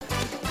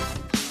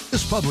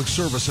This public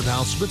service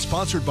announcement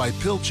sponsored by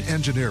Pilch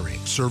Engineering,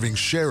 serving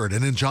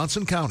Sheridan and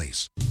Johnson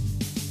counties.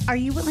 Are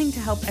you willing to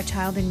help a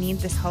child in need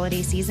this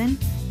holiday season?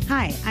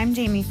 Hi, I'm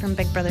Jamie from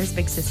Big Brothers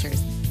Big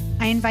Sisters.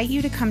 I invite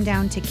you to come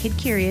down to Kid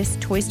Curious,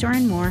 Toy Store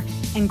and More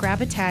and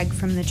grab a tag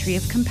from the Tree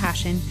of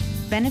Compassion,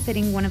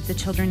 benefiting one of the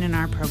children in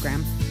our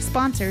program,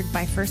 sponsored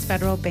by First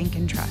Federal Bank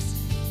and Trust.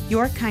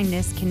 Your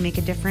kindness can make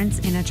a difference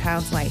in a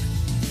child's life.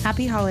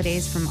 Happy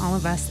holidays from all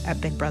of us at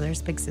Big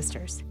Brothers Big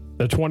Sisters.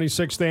 The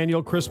 26th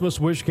annual Christmas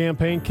Wish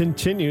campaign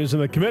continues,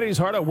 and the committee's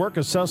hard at work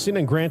assessing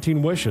and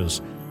granting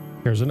wishes.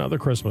 Here's another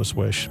Christmas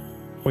wish.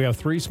 We have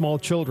 3 small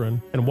children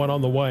and 1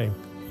 on the way.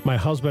 My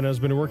husband has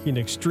been working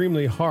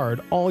extremely hard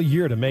all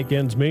year to make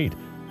ends meet,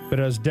 but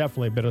it has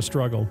definitely been a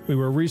struggle. We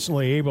were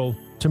recently able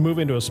to move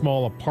into a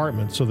small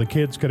apartment so the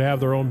kids could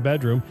have their own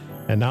bedroom,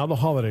 and now the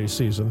holiday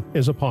season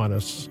is upon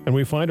us, and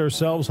we find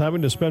ourselves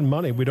having to spend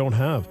money we don't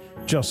have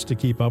just to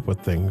keep up with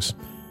things.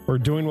 We're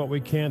doing what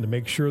we can to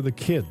make sure the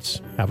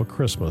kids have a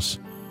Christmas,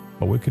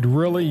 but we could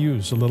really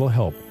use a little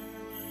help.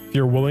 If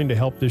you're willing to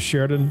help this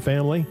Sheridan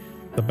family,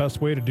 the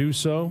best way to do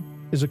so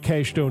is a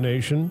cash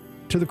donation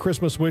to the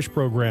Christmas Wish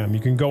program.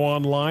 You can go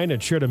online at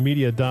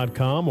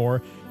SheridanMedia.com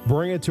or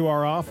bring it to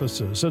our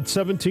offices at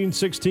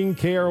 1716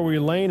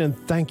 KROE Lane. And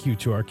thank you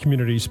to our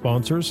community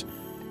sponsors,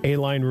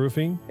 A-Line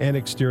Roofing and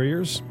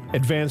Exteriors,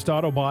 Advanced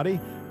Auto Body,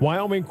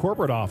 Wyoming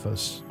Corporate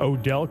Office,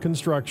 Odell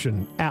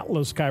Construction,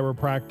 Atlas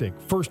Chiropractic,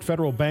 First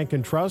Federal Bank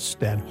and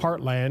Trust, and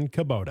Heartland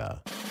Kubota.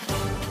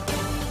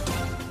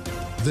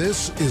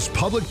 This is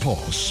Public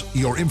Pulse,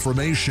 your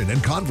information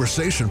and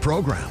conversation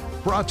program,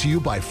 brought to you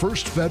by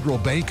First Federal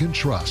Bank and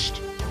Trust.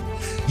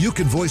 You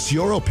can voice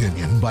your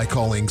opinion by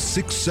calling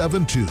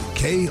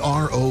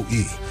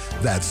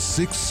 672-KROE. That's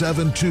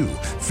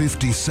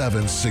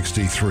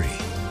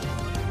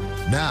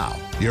 672-5763. Now,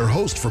 your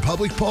host for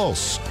Public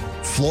Pulse,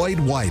 Floyd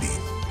Whiting.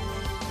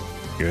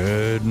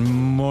 Good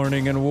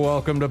morning and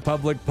welcome to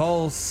Public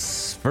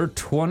Pulse. For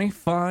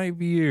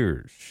 25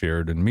 years,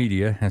 Sheridan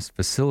Media has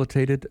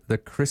facilitated the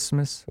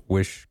Christmas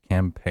Wish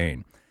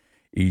campaign.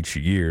 Each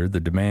year, the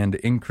demand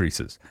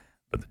increases,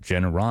 but the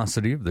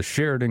generosity of the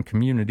Sheridan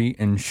community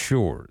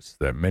ensures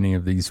that many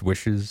of these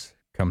wishes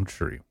come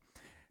true.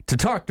 To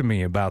talk to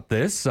me about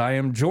this, I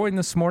am joined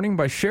this morning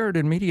by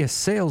Sheridan Media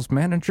Sales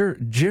Manager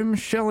Jim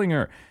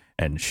Schellinger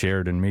and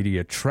Sheridan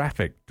Media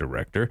Traffic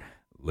Director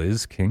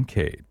Liz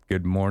Kincaid.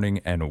 Good morning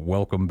and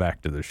welcome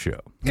back to the show.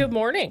 Good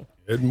morning.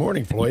 Good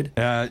morning, Floyd.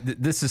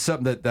 This is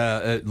something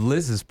that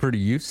Liz is pretty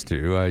used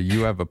to.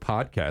 You have a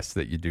podcast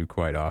that you do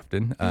quite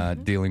often,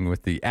 dealing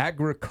with the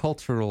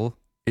agricultural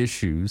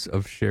issues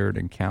of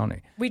Sheridan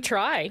County. We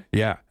try.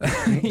 Yeah.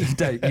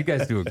 You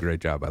guys do a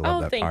great job. I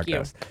love that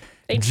podcast.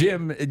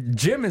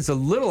 Jim is a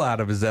little out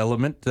of his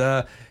element.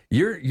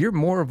 You're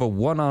more of a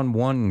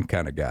one-on-one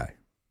kind of guy.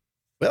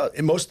 Well,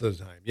 most of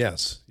the time,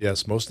 yes.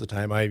 Most of the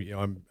time,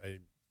 I'm a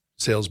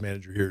sales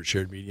manager here at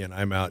Sheridan Media, and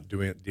I'm out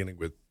dealing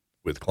with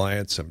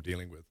clients. I'm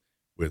dealing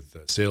with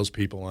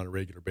salespeople on a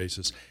regular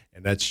basis,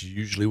 and that's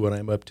usually what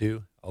I'm up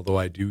to. Although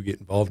I do get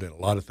involved in a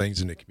lot of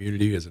things in the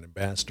community as an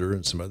ambassador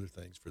and some other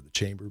things for the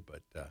chamber.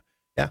 But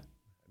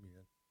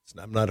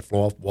I'm not a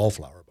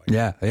wallflower by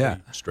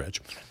any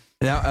stretch.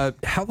 Now,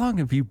 how long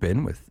have you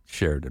been with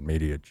Sheridan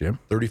Media, Jim?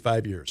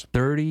 35 years.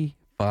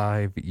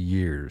 35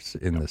 years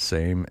in the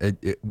same.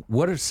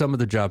 What are some of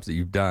the jobs that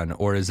you've done,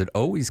 or has it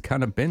always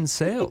kind of been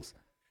sales?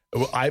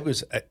 Well,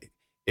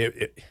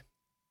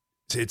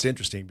 it's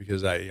interesting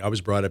because I was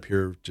brought up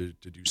here to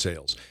do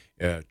sales.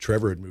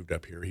 Trevor had moved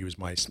up here. He was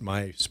my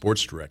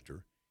sports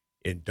director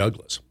in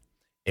Douglas,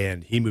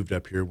 and he moved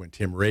up here when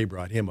Tim Ray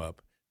brought him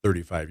up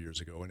 35 years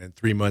ago. And then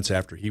 3 months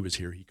after he was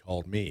here, he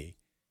called me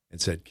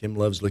and said, "Kim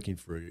Love's looking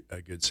for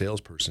a good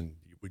salesperson.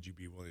 Would you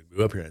be willing to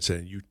move up here?" And I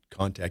said, "Are you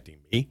contacting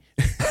me?"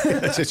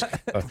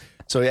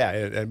 So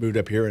I moved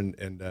up here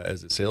and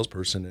as a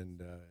salesperson,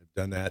 and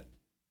done that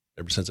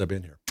ever since I've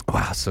been here.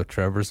 Wow, so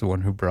Trevor's the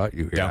one who brought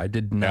you here. Yeah. I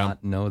did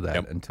not know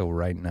that until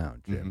right now,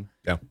 Jim. Mm-hmm.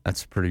 Yeah.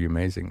 That's pretty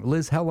amazing.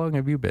 Liz, how long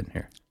have you been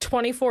here?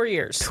 24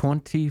 years.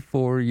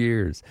 24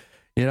 years.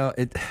 You know,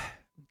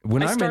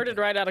 when I started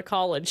right out of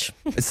college.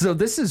 So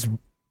this is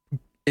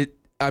it.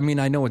 I mean,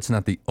 I know it's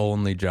not the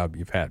only job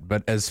you've had,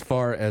 but as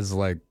far as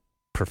like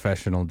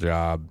professional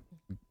job,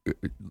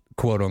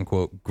 quote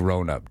unquote,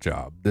 grown up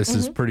job, this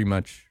is pretty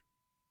much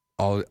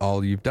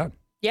all you've done.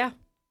 Yeah.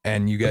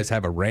 And you guys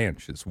have a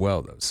ranch as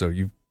well, though. So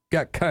you've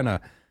got kind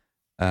of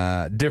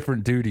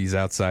different duties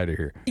outside of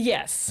here.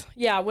 Yes.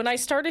 Yeah. When I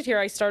started here,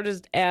 I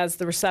started as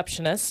the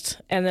receptionist,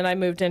 and then I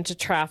moved into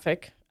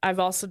traffic. I've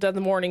also done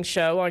the morning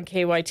show on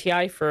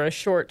KYTI for a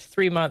short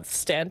 3-month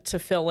stint to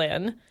fill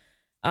in.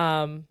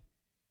 And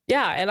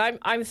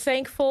I'm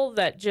thankful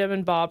that Jim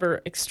and Bob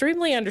are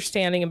extremely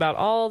understanding about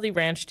all the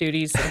ranch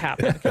duties that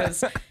happen,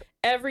 because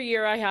every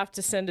year I have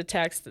to send a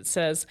text that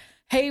says,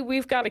 "Hey,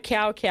 we've got a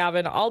cow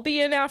calving. I'll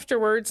be in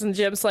afterwards." And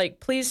Jim's like,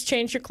 "Please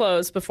change your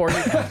clothes before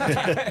you come."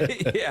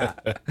 Yeah.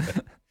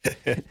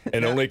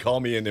 And only call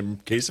me in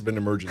case of an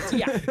emergency.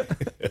 Yeah.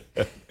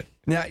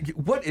 Now,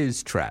 what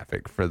is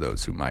traffic for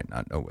those who might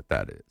not know what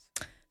that is?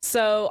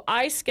 So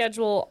I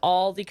schedule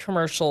all the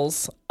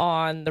commercials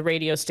on the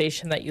radio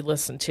station that you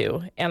listen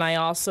to. And I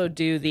also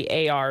do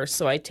the AR.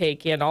 So I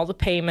take in all the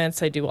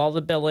payments. I do all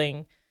the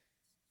billing.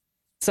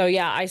 So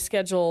yeah, I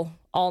schedule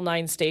all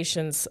 9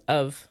 stations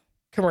of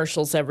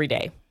commercials every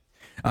day.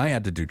 I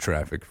had to do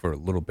traffic for a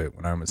little bit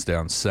when I was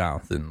down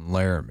south in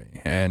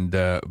Laramie. And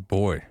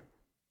boy,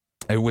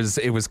 it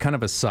was kind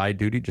of a side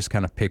duty, just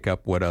kind of pick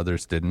up what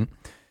others didn't.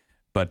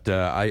 But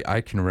I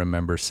can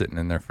remember sitting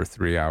in there for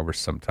 3 hours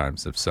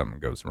sometimes if something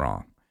goes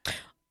wrong.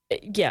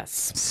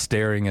 Yes.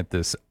 Staring at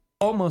this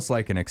almost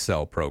like an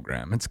Excel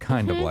program. It's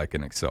kind of like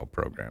an Excel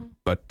program.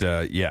 But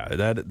yeah,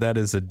 that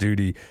is a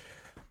duty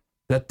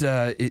that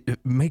it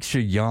makes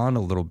you yawn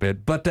a little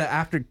bit. But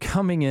after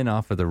coming in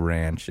off of the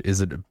ranch, is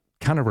it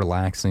kind of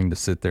relaxing to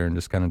sit there and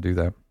just kind of do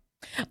that?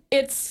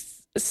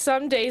 It's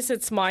some days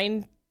it's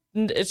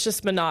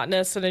just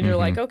monotonous, and then you're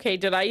like, okay,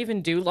 did I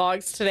even do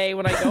logs today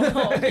when I go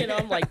home?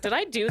 I'm like, did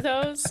I do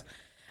those?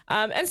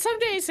 And some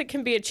days it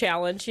can be a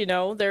challenge.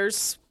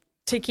 There's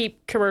to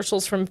keep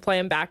commercials from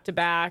playing back to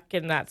back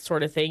and that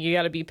sort of thing. You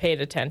got to be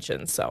paying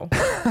attention. So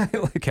I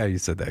like how you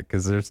said that,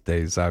 because there's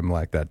days I'm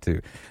like that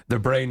too. The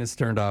brain is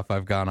turned off.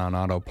 I've gone on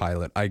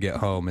autopilot. I get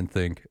home and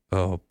think,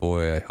 oh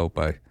boy, I hope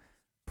I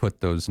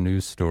put those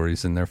news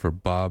stories in there for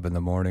Bob in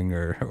the morning,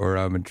 or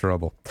I'm in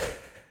trouble.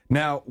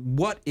 Now,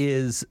 what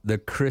is the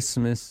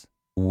Christmas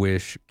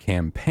Wish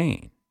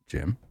campaign,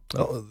 Jim?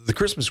 Well, the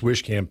Christmas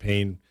Wish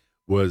campaign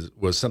was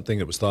something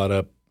that was thought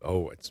up,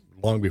 it's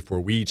long before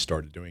we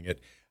started doing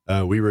it.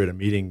 We were at a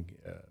meeting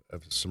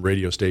of some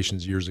radio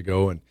stations years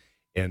ago,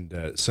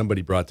 and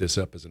somebody brought this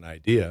up as an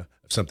idea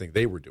of something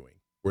they were doing,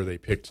 where they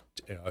picked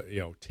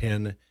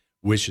 10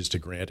 wishes to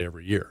grant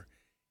every year,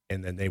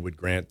 and then they would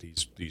grant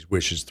these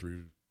wishes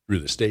through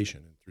the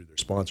station and through their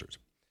sponsors.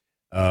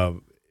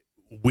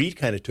 We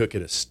kind of took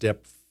it a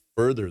step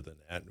further than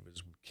that. It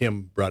was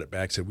Kim brought it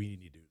back, said we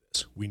need to do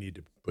this. We need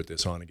to put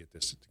this on and get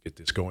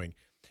this going.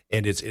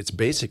 And it's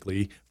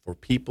basically for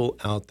people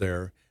out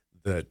there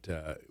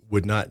that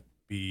would not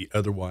be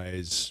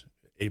otherwise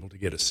able to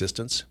get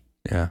assistance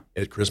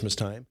at Christmas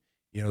time.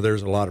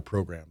 There's a lot of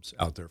programs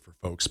out there for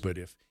folks, but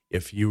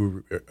if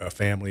you were a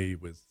family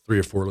with 3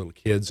 or 4 little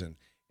kids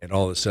and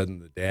all of a sudden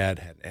the dad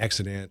had an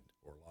accident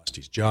or lost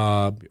his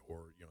job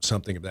or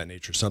something of that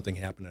nature, something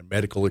happened, a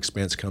medical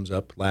expense comes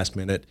up last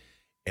minute,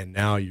 and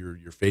now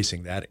you're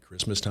facing that at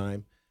Christmas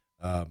time.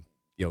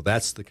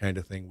 That's the kind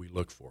of thing we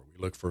look for.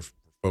 We look for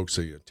folks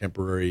a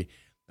temporary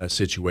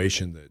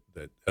situation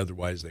that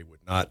otherwise they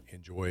would not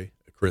enjoy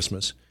a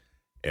Christmas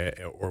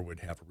or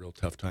would have a real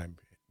tough time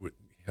with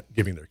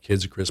giving their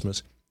kids a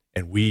Christmas,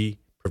 and we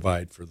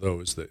provide for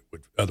those that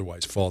would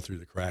otherwise fall through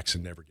the cracks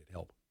and never get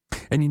help.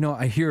 And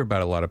I hear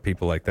about a lot of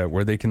people like that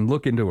where they can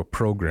look into a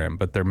program,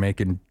 but they're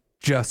making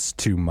just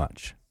too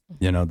much.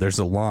 There's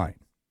a line.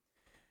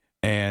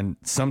 And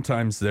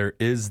sometimes there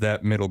is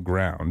that middle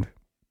ground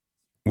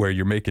where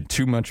you're making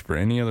too much for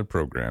any other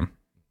program,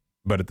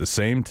 but at the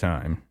same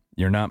time,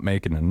 you're not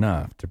making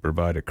enough to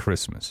provide a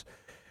Christmas.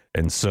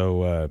 And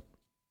so,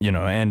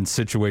 and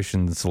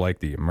situations like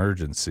the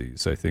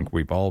emergencies, I think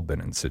we've all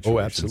been in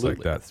situations like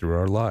that through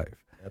our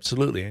life.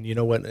 Absolutely. And you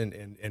know what?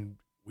 And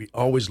we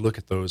always look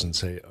at those and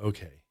say,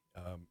 okay,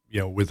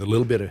 with a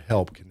little bit of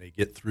help, can they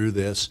get through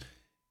this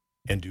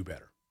and do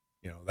better?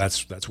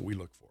 That's what we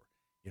look for.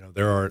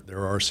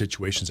 There are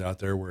situations out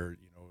there where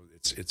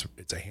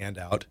it's a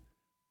handout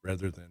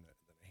rather than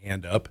a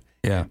hand up.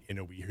 Yeah.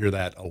 And, we hear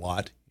that a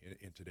lot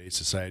in today's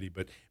society,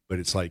 but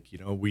it's like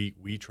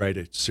we try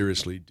to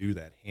seriously do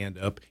that hand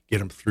up, get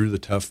them through the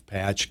tough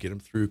patch, get them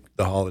through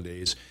the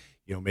holidays.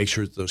 Make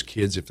sure that those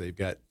kids, if they've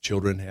got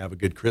children, have a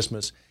good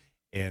Christmas,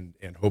 and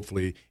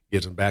hopefully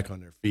get them back on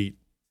their feet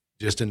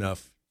just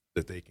enough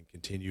that they can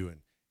continue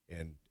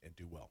and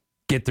do well.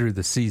 Get through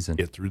the season.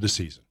 Yeah.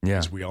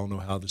 Because we all know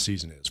how the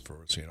season is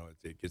for us.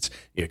 It gets,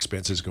 the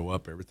expenses go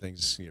up.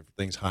 Everything's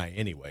high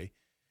anyway.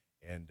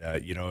 And,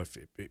 if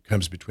it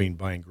comes between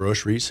buying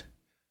groceries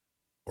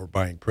or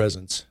buying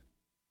presents,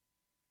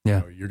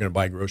 you're going to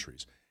buy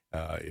groceries.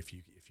 If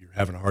you're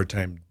having a hard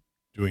time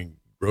doing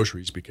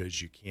groceries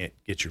because you can't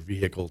get your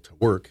vehicle to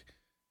work,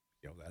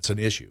 that's an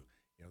issue.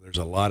 There's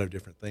a lot of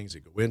different things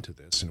that go into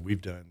this, and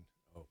we've done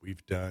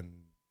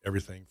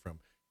everything from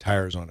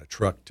tires on a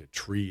truck to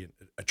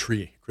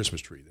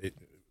Christmas tree.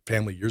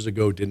 Family years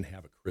ago didn't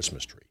have a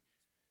Christmas tree.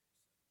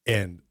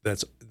 And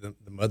that's the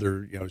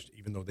mother,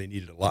 even though they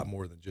needed a lot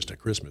more than just a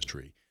Christmas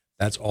tree,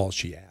 that's all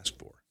she asked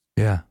for.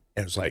 Yeah.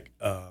 And it's like,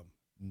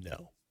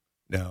 no.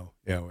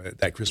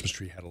 That Christmas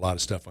tree had a lot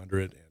of stuff under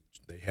it,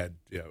 and they had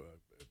a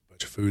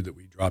bunch of food that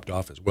we dropped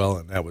off as well.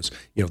 And that was,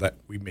 that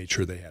we made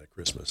sure they had a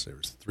Christmas. There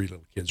was 3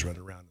 little kids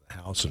running around in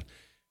the house, and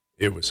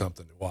it was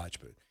something to watch.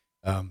 But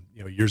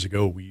years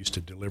ago, we used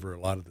to deliver a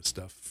lot of the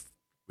stuff.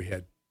 We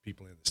had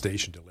people in the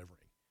station delivering,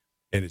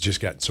 and it's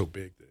just gotten so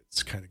big that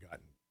it's kind of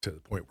gotten to the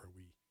point where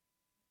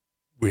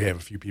we have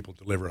a few people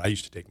deliver. I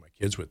used to take my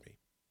kids with me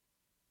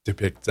to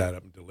pick that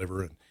up and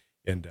deliver,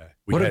 and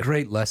what a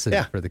great lesson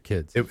for the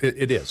kids.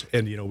 It is,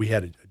 and we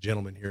had a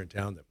gentleman here in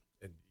town that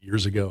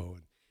years ago,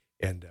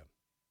 and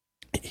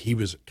he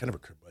was kind of a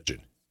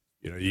curmudgeon.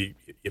 You know,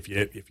 if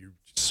you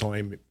saw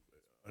him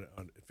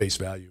on face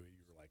value,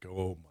 you were like,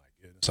 oh my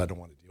goodness, I don't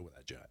want to deal with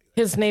that guy.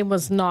 His name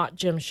was not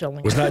Jim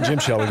Schillinger. Was not Jim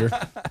Schillinger.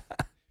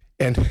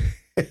 And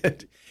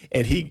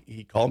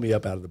he called me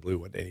up out of the blue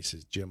one day. And he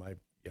says, Jim,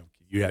 do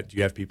you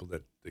have people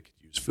that could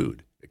use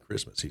food at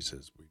Christmas? He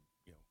says,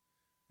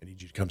 I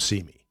need you to come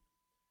see me.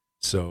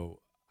 So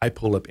I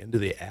pull up into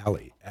the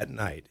alley at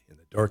night, in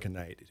the dark of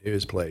night, at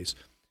his place,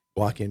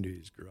 walk into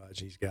his garage,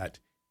 and he's got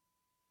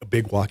a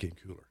big walk-in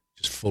cooler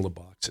just full of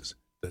boxes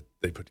that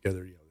they put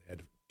together. You know, they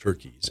had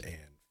turkeys and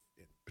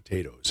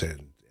potatoes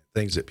and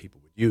things that people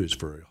would use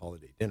for a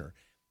holiday dinner.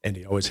 And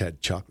he always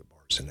had chocolate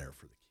bars in there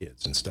for the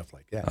kids and stuff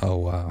like that. Oh,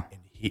 wow.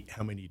 And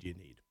how many do you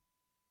need?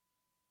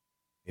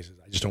 He says,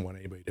 I just don't want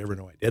anybody to ever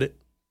know I did it.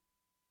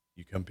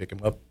 You come pick them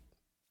up,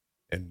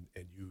 and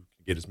you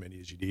can get as many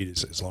as you need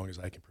as long as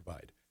I can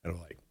provide. And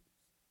I'm like,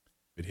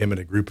 but him and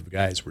a group of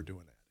guys were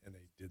doing that, and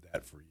they did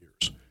that for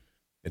years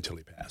until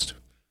he passed.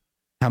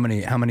 How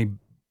many,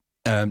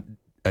 I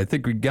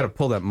think we got to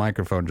pull that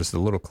microphone just a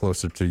little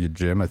closer to you,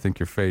 Jim. I think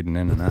you're fading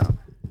in and out.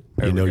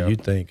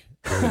 You'd think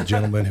a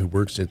gentleman who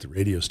works at the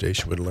radio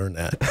station would learn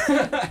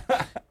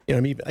that.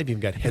 I've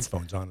even got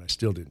headphones on, and I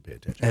still didn't pay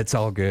attention. It's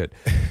all good.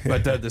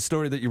 But the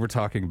story that you were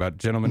talking about,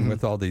 gentleman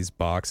with all these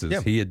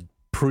boxes, he had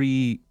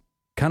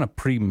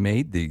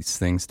pre-made these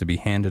things to be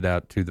handed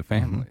out to the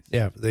families.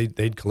 Yeah,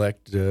 they'd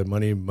collect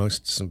money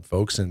amongst some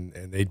folks, and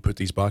they'd put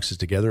these boxes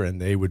together, and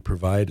they would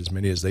provide as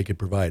many as they could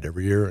provide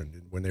every year.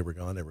 And when they were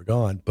gone, they were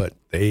gone. But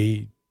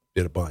they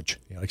did a bunch.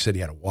 Like I said,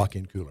 he had a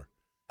walk-in cooler.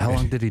 How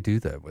long did he do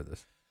that with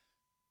us?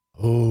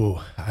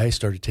 Oh, I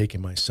started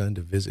taking my son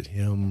to visit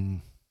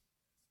him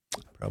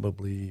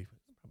probably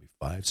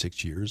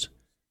 5-6 years.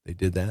 They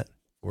did that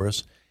for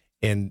us,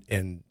 and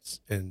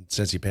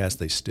since he passed,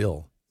 they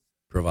still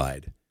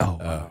provide. Oh,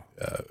 wow.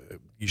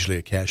 Usually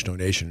a cash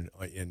donation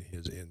in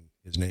his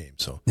name.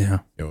 So yeah,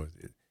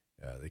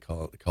 they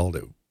called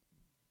it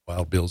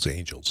Wild Bill's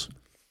Angels.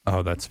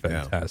 Oh, that's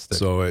fantastic. Yeah.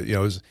 So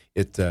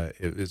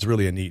it's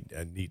really a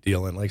neat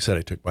deal. And like I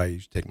said, I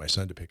used to take my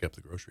son to pick up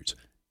the groceries,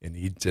 and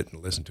he'd sit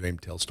and listen to him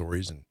tell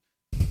stories,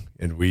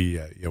 and we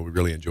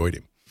really enjoyed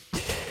him.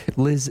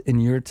 Liz, in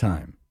your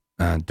time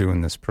doing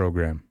this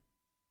program,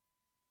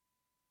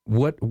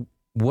 what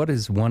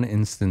is one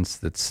instance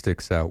that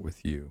sticks out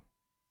with you?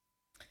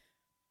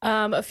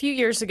 A few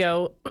years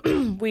ago,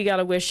 we got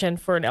a wish in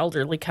for an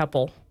elderly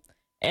couple,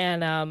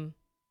 and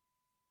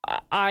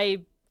I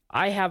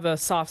have a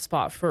soft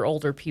spot for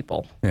older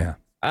people. Yeah.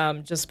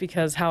 Just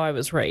because how I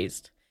was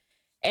raised,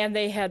 and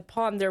they had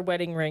pawned their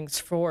wedding rings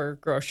for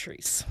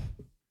groceries.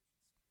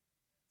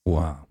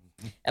 Wow.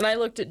 And I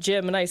looked at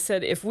Jim and I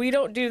said, if we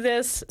don't do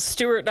this,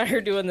 Stuart and I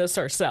are doing this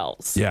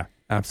ourselves. Yeah,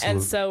 absolutely.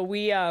 And so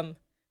we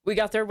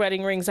got their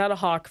wedding rings out of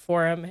Hawk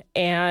for him,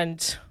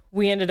 and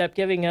we ended up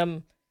giving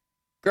him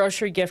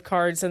grocery gift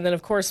cards. And then,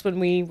 of course, when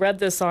we read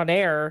this on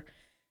air,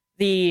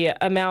 the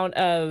amount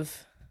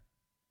of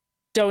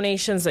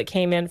donations that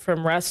came in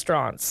from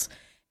restaurants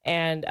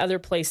and other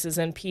places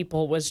and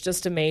people was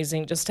just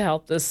amazing, just to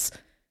help this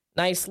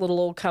nice little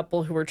old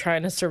couple who were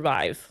trying to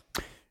survive.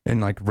 And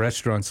like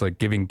restaurants, like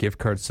giving gift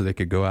cards so they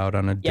could go out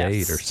on a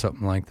date or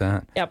something like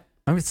that. Yep.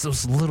 I mean, it's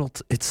those little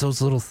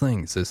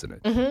things, isn't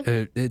it?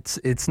 Mm-hmm.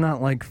 It's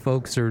not like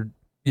folks are,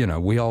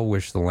 we all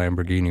wish the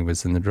Lamborghini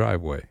was in the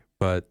driveway,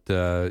 but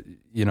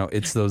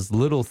it's those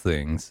little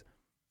things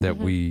that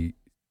we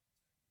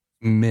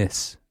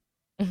miss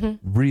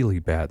really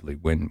badly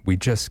when we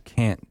just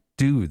can't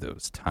do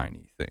those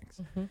tiny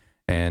things.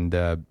 And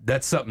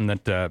that's something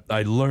that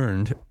I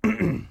learned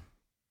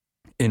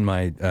in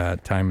my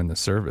time in the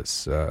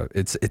service.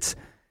 It's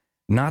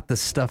not the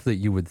stuff that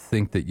you would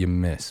think that you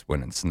miss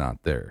when it's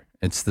not there.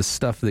 It's the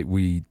stuff that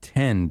we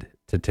tend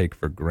to take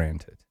for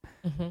granted.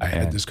 I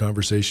had this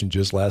conversation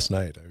just last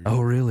night.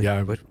 Oh, really?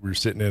 Yeah, we were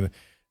sitting in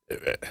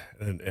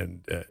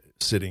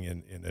sitting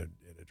in a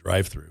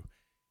drive-through,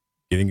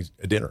 getting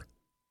a dinner,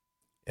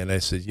 and I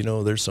said,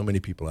 there's so many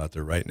people out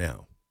there right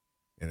now,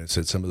 and I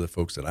said some of the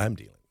folks that I'm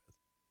dealing with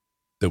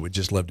that would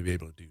just love to be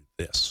able to do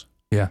this.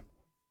 Yeah,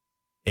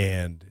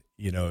 and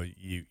you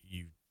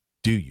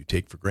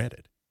take for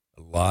granted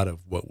a lot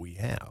of what we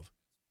have.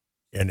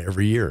 And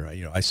every year,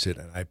 I sit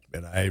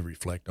and I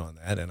reflect on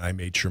that, and I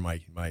made sure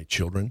my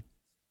children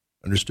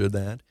understood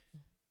that.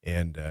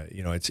 And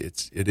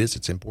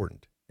it's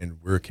important, and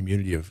we're a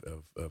community of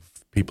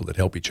people that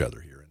help each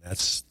other here, and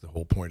that's the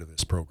whole point of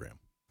this program.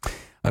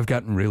 I've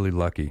gotten really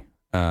lucky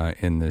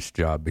in this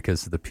job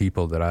because of the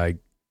people that I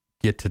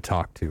get to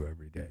talk to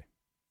every day.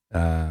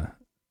 I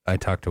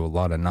talk to a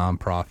lot of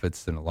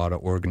nonprofits and a lot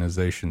of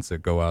organizations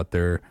that go out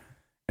there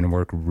and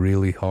work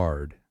really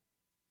hard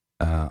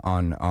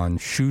on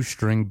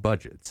shoestring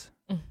budgets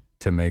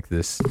to make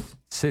this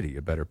city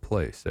a better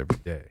place every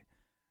day.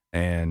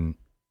 And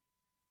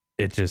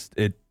it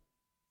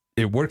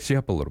works you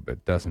up a little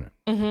bit, doesn't it?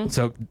 Mm-hmm.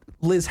 So,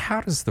 Liz,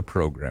 how does the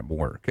program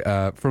work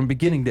from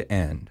beginning to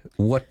end?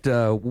 What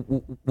do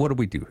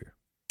we do here?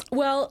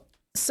 Well,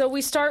 So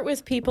we start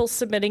with people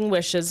submitting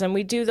wishes, and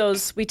we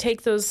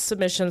take those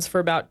submissions for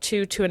about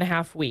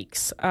 2.5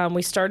 weeks.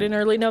 We start in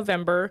early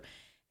November,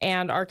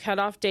 and our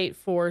cutoff date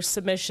for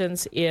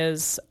submissions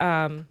is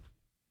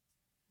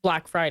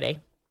Black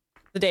Friday,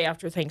 the day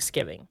after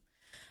Thanksgiving.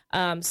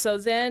 So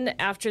then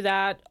after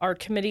that, our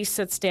committee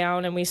sits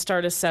down and we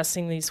start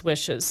assessing these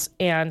wishes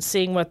and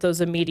seeing what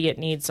those immediate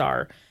needs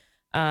are.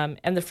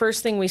 And the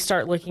first thing we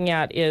start looking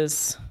at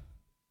is,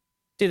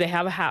 do they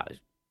have a house?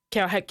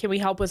 Can we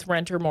help with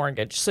rent or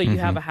mortgage so you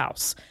have a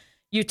house?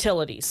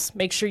 Utilities,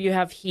 make sure you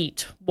have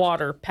heat,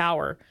 water,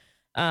 power,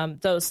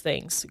 those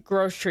things,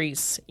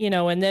 groceries,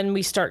 and then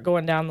we start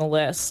going down the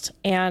list.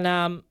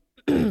 And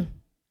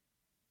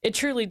it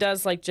truly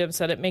does, like Jim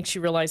said, it makes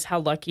you realize how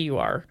lucky you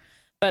are.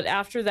 But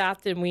after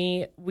that, then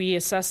we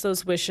assess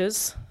those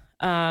wishes.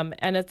 And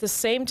at the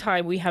same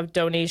time, we have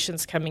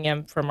donations coming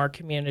in from our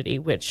community,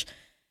 which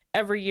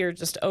every year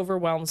just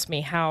overwhelms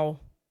me how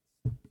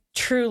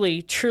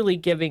truly, truly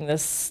giving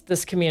this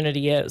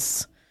community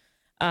is.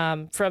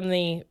 From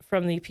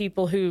the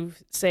people who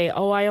say,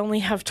 "Oh, I only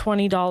have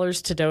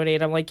 $20 to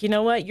donate." I'm like, you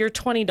know what? Your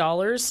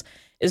 $20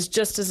 is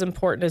just as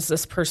important as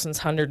this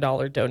person's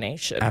 $100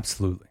 donation.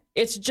 Absolutely.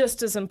 It's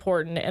just as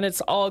important, and it's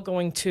all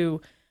going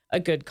to a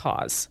good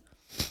cause.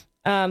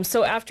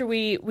 So after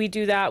we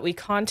do that, we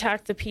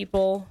contact the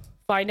people,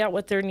 find out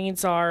what their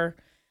needs are.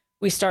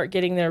 We start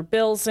getting their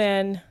bills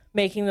in,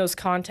 making those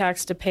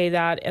contacts to pay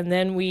that. And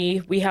then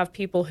we have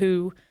people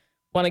who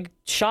want to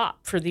shop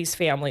for these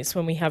families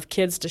when we have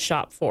kids to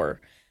shop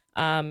for.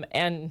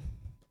 And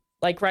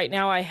like right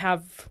now, I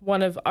have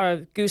one of our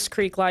Goose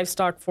Creek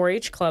Livestock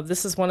 4-H Club.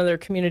 This is one of their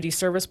community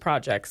service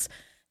projects.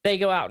 They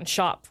go out and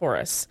shop for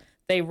us.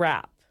 They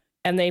wrap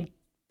and they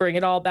bring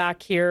it all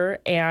back here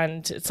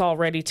and it's all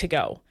ready to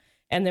go.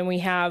 And then we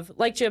have,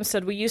 like Jim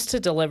said, we used to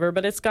deliver,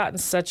 but it's gotten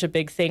such a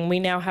big thing. We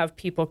now have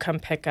people come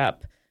pick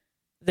up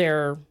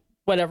their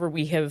whatever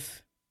we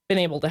have been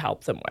able to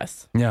help them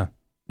with. Yeah.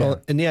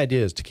 Well, and the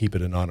idea is to keep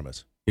it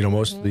anonymous.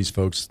 Most of these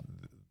folks,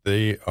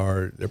 they're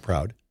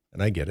proud,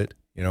 and I get it.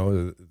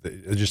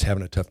 They're just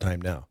having a tough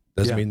time now.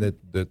 Doesn't mean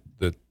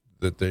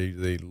that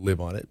they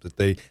live on it, but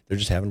they're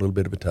just having a little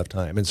bit of a tough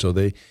time. And so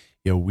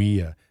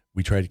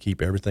we try to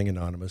keep everything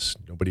anonymous.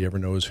 Nobody ever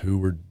knows who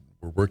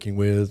we're working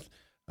with.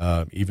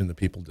 Even the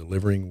people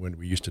delivering, when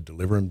we used to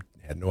deliver them,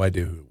 had no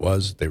idea who it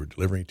was they were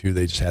delivering to.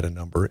 They just had a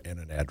number and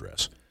an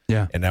address.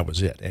 Yeah, and that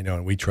was it.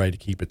 And we try to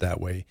keep it that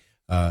way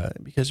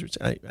because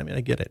I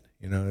get it.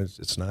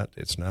 It's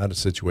not a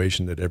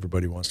situation that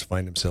everybody wants to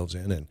find themselves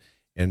in,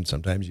 and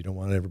sometimes you don't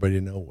want everybody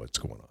to know what's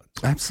going on.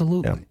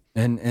 Absolutely.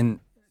 Yeah. And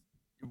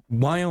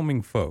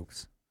Wyoming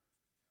folks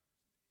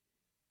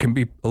can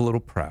be a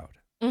little proud,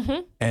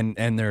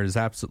 and there is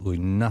absolutely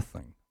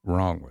nothing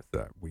wrong with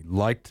that. We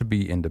like to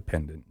be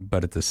independent,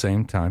 but at the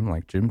same time,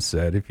 like Jim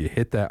said, if you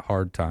hit that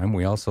hard time,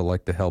 we also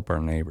like to help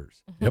our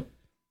neighbors. Yep.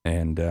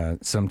 And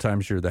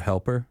sometimes you're the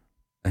helper,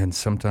 and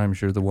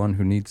sometimes you're the one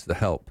who needs the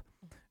help.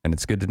 And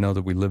it's good to know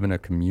that we live in a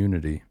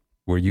community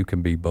where you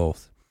can be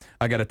both.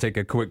 I got to take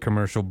a quick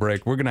commercial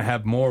break. We're going to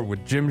have more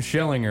with Jim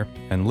Schillinger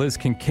and Liz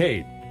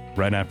Kincaid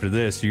right after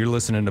this. You're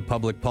listening to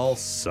Public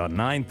Pulse on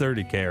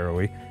 930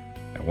 KROE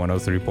at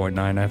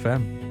 103.9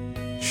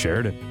 FM.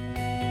 Sheridan.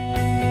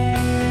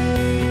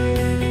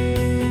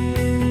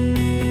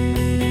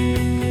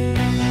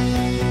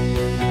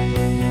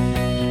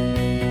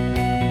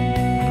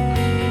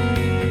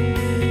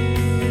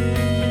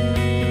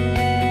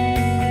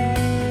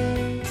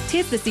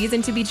 The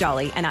season to be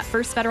jolly, and at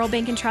First Federal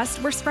Bank and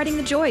Trust, we're spreading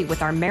the joy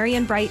with our Merry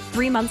and Bright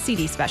 3-month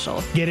CD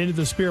special. Get into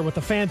the spirit with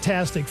a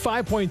fantastic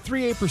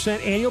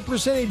 5.38% annual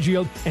percentage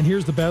yield, and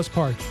here's the best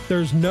part.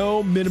 There's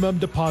no minimum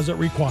deposit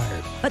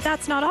required. But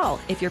that's not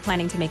all. If you're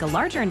planning to make a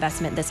larger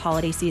investment this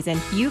holiday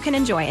season, you can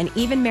enjoy an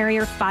even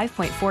merrier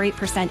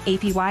 5.48%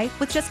 APY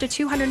with just a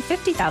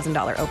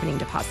 $250,000 opening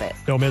deposit.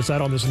 Don't miss out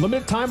on this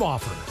limited time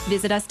offer.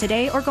 Visit us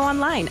today or go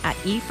online at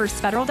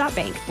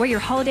efirstfederal.bank, where your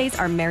holidays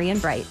are merry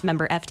and bright.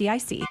 Member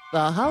FDIC.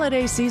 The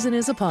holiday season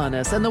is upon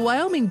us, and the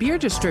Wyoming Beer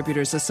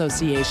Distributors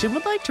Association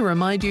would like to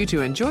remind you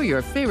to enjoy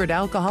your favorite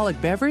alcoholic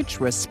beverage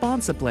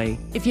responsibly.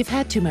 If you've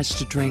had too much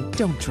to drink,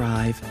 don't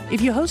drive. If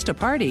you host a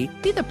party,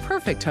 be the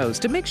perfect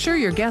host to make sure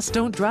your guests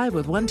don't drive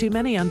with one too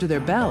many under their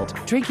belt.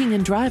 Drinking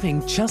and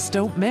driving just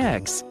don't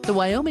mix. The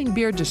Wyoming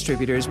Beer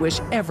Distributors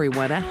wish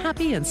everyone a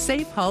happy and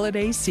safe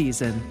holiday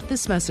season.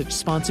 This message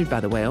sponsored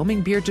by the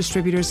Wyoming Beer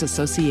Distributors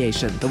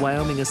Association, the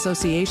Wyoming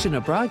Association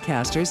of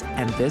Broadcasters,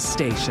 and this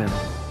station.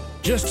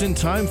 Just in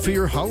time for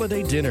your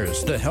holiday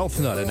dinners, the Health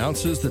Nut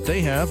announces that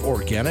they have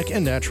organic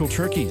and natural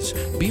turkeys,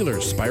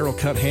 Beeler's spiral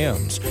cut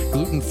hams,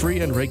 gluten-free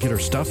and regular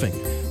stuffing,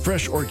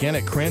 fresh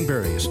organic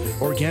cranberries,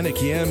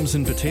 organic yams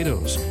and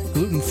potatoes,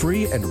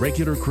 gluten-free and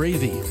regular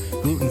gravy,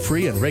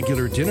 gluten-free and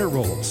regular dinner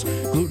rolls,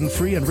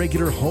 gluten-free and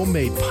regular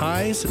homemade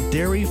pies,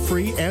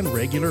 dairy-free and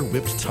regular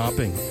whipped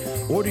topping.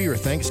 Order your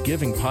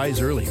Thanksgiving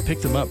pies early.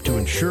 Pick them up to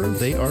ensure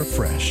they are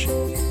fresh.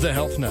 The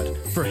Health Nut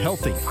for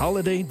healthy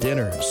holiday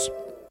dinners.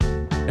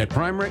 At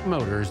Prime Rate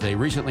Motors, they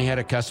recently had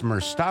a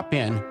customer stop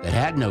in that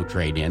had no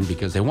trade-in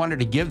because they wanted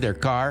to give their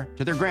car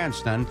to their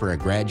grandson for a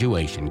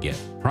graduation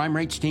gift. Prime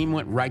Rate's team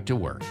went right to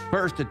work,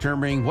 first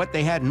determining what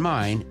they had in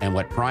mind and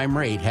what Prime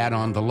Rate had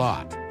on the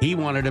lot. He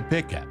wanted a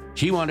pickup.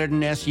 She wanted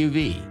an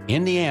SUV.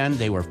 In the end,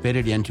 they were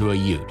fitted into a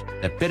ute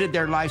that fitted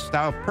their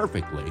lifestyle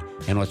perfectly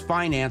and was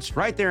financed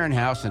right there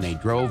in-house, and they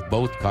drove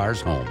both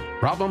cars home.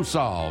 Problem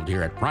solved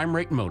here at Prime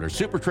Rate Motors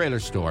Super Trailer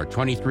Store,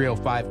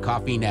 2305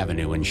 Coffeen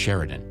Avenue in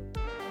Sheridan.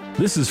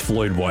 This is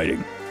Floyd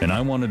Whiting, and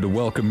I wanted to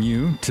welcome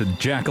you to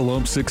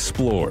Jackalopes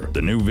Explore,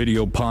 the new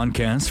video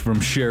podcast from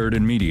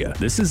Sheridan Media.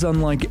 This is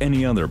unlike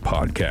any other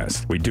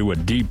podcast. We do a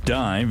deep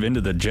dive into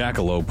the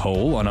jackalope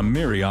hole on a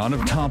myriad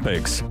of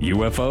topics.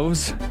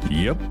 UFOs?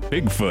 Yep.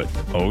 Bigfoot?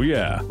 Oh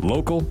yeah.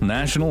 Local,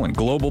 national, and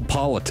global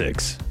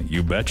politics?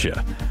 You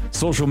betcha.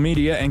 Social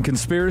media and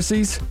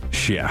conspiracies?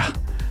 Yeah.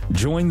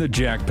 Join the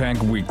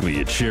Jackpack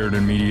Weekly at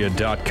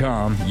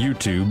SheridanMedia.com,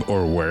 YouTube,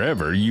 or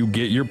wherever you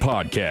get your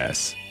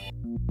podcasts.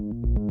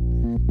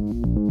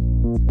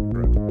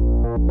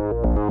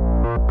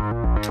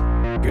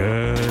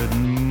 Good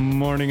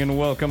morning and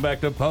welcome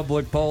back to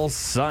Public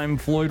Pulse. I'm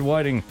Floyd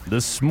Whiting.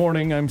 This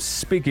morning I'm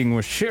speaking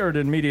with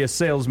Sheridan Media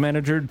Sales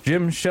Manager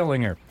Jim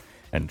Schellinger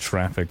and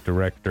Traffic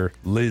Director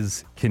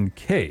Liz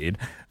Kincaid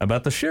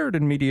about the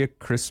Sheridan Media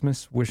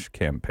Christmas Wish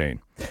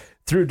Campaign.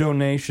 Through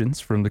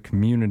donations from the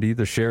community,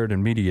 the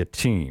Sheridan Media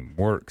team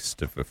works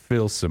to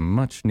fulfill some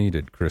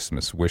much-needed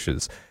Christmas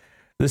wishes.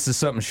 This is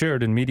something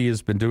Sheridan Media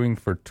has been doing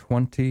for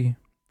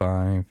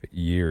 25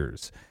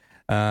 years.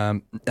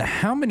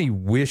 How many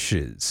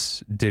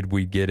wishes did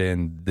we get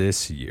in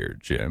this year,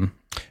 Jim?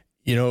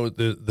 You know,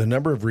 the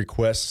number of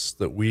requests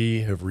that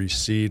we have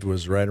received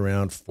was right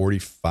around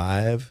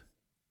 45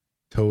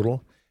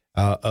 total.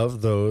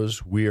 Of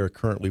those, we are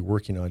currently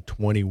working on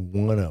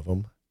 21 of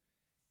them.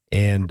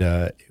 And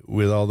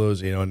with all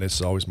those, you know, and this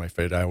is always my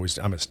favorite.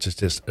 I'm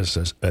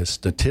a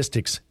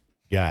statistics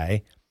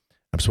guy.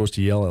 I'm supposed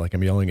to yell like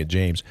I'm yelling at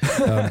James.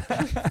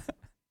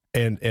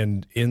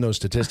 And in those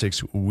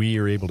statistics, we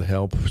are able to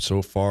help.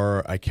 So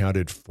far, I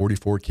counted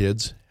 44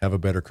 kids have a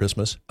better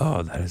Christmas.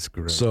 Oh, that is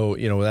great. So,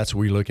 you know, that's what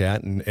we look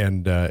at,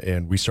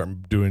 and we start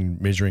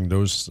measuring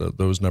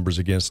those numbers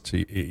against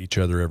each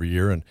other every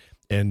year,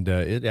 and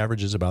it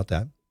averages about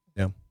that.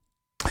 Yeah.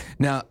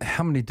 Now,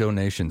 how many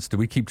donations? Do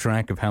we keep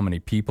track of how many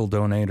people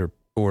donate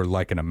or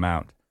like an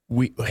amount?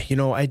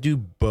 I do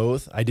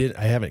both. I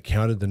haven't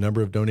counted the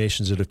number of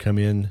donations that have come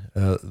in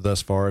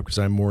thus far because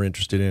I'm more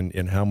interested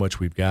in how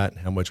much we've got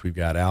and how much we've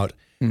got out.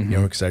 Mm-hmm. You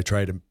know, because I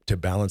try to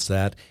balance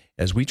that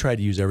as we try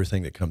to use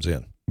everything that comes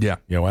in. Yeah.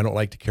 You know, I don't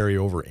like to carry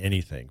over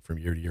anything from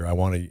year to year. I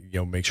want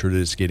to, make sure that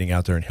it's getting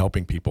out there and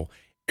helping people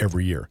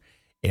every year.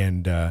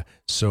 And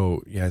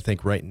so, I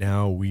think right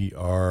now we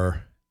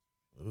are,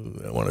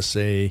 I want to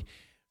say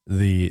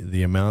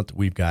the amount that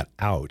we've got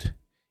out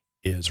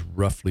is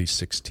roughly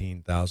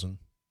 16,000.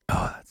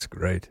 Oh, that's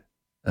great.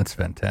 That's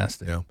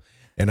fantastic. Yeah.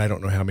 And I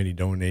don't know how many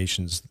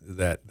donations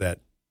that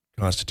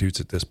constitutes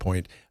at this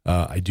point.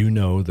 I do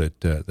know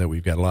that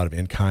we've got a lot of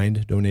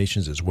in-kind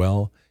donations as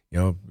well. You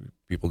know,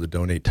 people that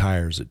donate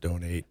tires, that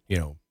donate,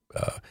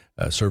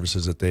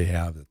 services that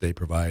they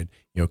provide,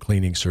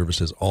 cleaning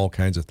services, all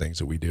kinds of things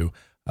that we do.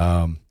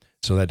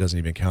 So that doesn't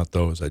even count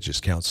those. That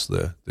just counts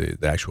the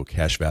actual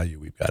cash value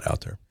we've got out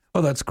there.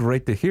 Oh, that's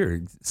great to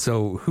hear.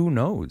 So who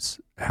knows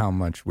how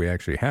much we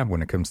actually have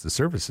when it comes to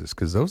services?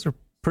 Because those are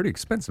pretty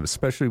expensive,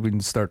 especially when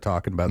you start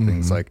talking about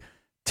things like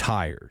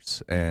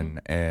tires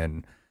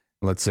and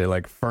let's say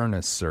like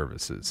furnace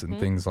services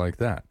and things like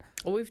that.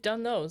 Well, we've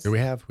done those. We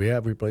have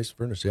replaced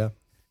furnace. Yeah.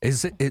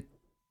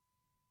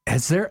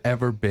 Has there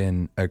ever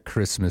been a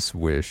Christmas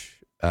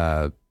wish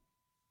that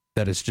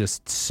is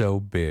just so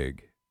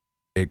big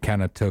it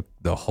kind of took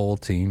the whole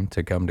team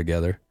to come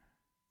together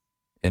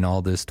in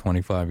all this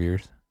 25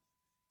 years?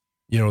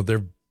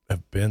 There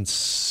have been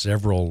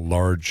several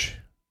large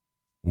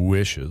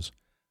wishes.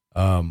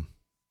 I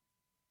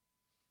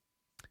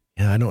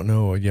don't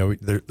know.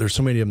 There's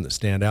so many of them that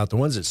stand out. The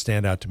ones that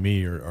stand out to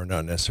me are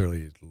not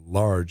necessarily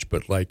large,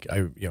 but like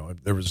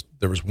there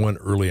was one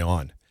early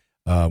on.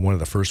 One of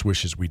the first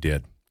wishes we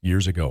did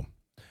years ago.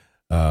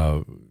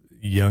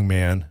 Young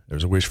man, there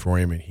was a wish for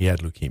him, and he had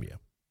leukemia.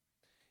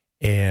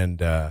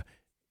 And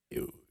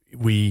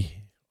we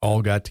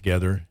all got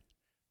together.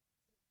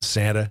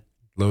 Santa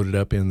loaded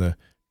up in the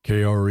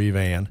KRE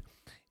van,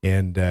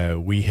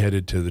 and we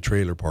headed to the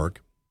trailer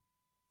park.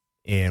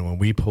 And when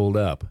we pulled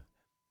up,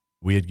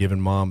 we had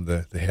given Mom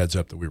the heads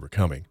up that we were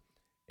coming,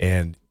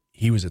 and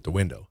he was at the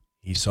window.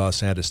 He saw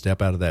Santa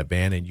step out of that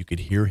van, and you could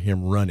hear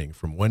him running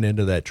from one end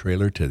of that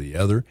trailer to the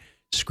other,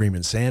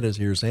 screaming, "Santa's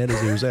here, Santa's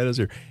here, Santa's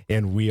here."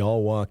 And we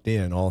all walked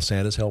in, all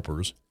Santa's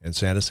helpers, and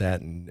Santa sat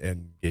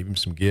and gave him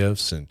some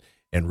gifts and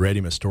read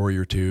him a story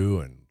or two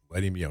and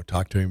let him,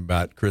 talk to him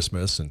about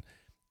Christmas.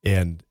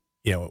 And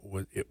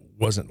it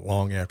wasn't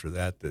long after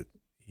that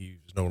he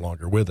was no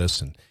longer with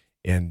us.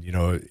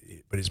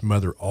 But his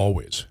mother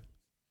always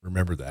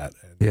remembered that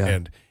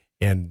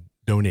and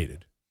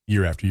donated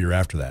year after year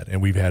after that.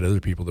 And we've had other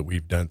people that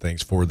we've done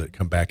things for that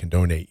come back and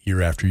donate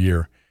year after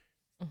year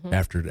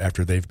after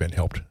they've been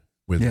helped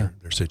with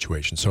their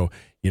situation. So,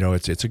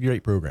 it's a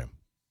great program.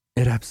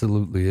 It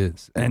absolutely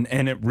is. And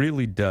it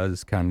really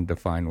does kind of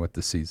define what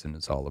the season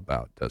is all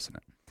about, doesn't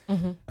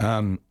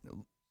it?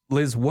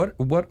 Liz,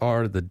 what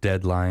are the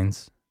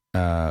deadlines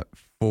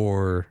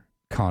for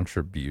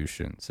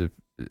contributions? If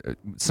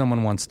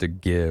someone wants to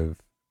give,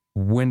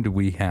 when do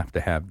we have to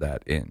have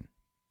that in?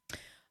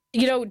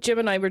 Jim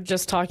and I were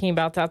just talking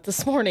about that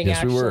this morning,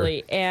 yes,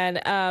 actually. We were.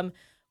 And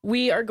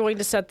we are going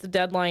to set the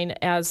deadline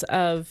as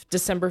of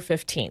December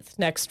 15th,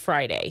 next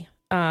Friday.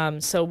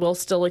 So we'll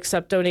still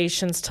accept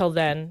donations till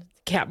then,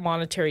 cap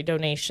monetary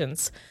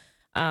donations.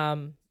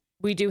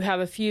 We do have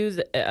a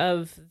few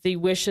of the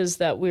wishes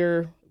that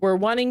we're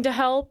wanting to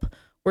help.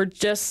 We're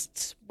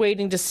just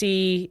waiting to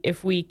see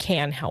if we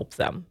can help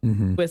them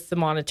with the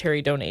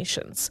monetary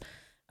donations.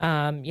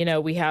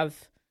 We have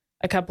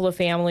a couple of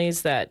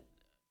families that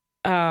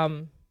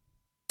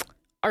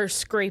are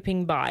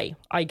scraping by,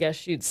 I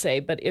guess you'd say.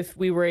 But if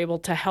we were able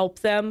to help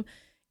them,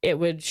 it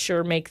would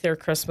sure make their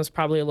Christmas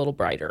probably a little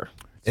brighter.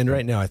 And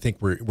right now, I think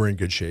we're in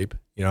good shape.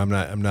 I'm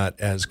not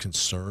as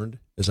concerned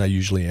as I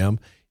usually am.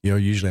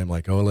 Usually I'm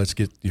like, oh, let's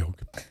get.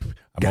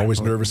 I'm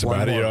always nervous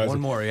about it. One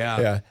more, yeah.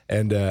 Yeah,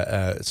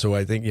 and so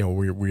I think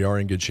we are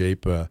in good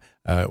shape. When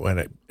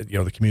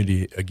the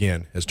community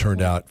again has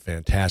turned out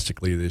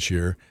fantastically this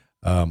year.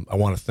 I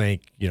want to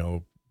thank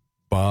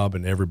Bob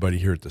and everybody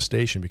here at the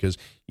station because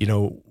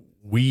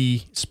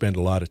we spend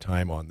a lot of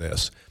time on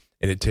this,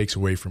 and it takes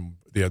away from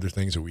the other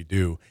things that we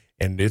do.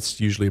 And it's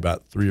usually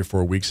about 3 or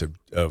 4 weeks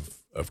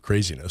of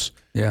craziness.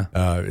 Yeah.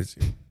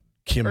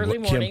 Early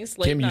mornings,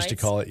 late Kim nights. used to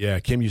call it. Yeah,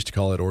 Kim used to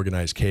call it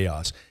organized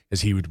chaos,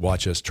 as he would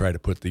watch us try to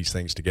put these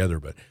things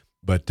together.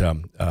 But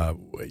I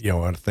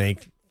want to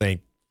thank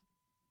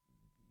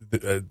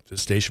the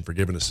station for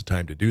giving us the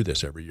time to do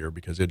this every year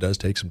because it does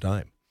take some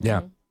time.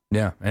 Yeah,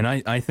 yeah, and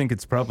I think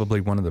it's probably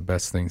one of the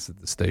best things that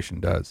the station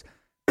does.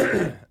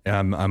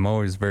 I'm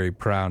always very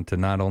proud to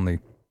not only.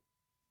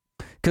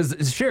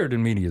 Because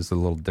Sheridan Media is a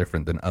little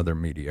different than other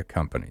media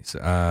companies.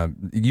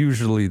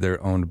 Usually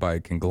they're owned by a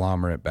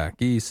conglomerate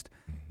back east.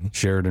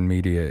 Sheridan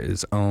Media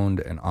is owned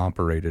and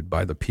operated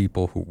by the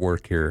people who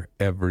work here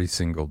every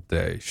single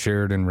day.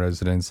 Sheridan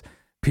residents,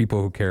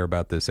 people who care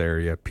about this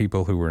area,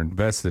 people who are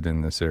invested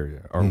in this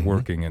area are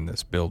working in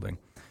this building.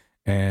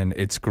 And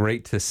it's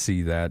great to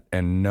see that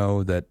and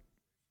know that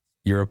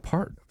you're a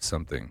part of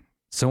something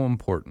so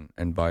important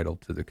and vital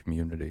to the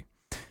community.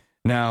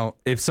 Now,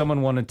 if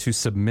someone wanted to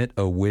submit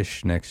a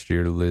wish next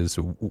year, Liz,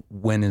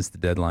 when is the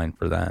deadline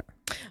for that?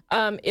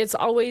 It's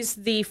always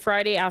the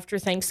Friday after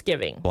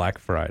Thanksgiving. Black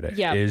Friday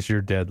is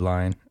your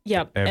deadline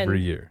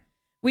every year.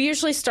 We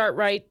usually start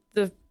right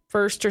the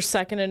 1st or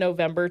 2nd of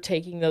November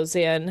taking those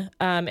in,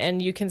 and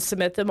you can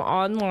submit them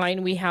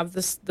online. We have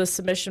the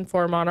submission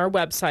form on our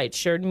website,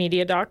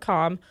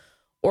 sharedmedia.com,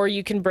 or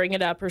you can bring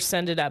it up or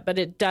send it up, but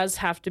it does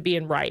have to be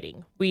in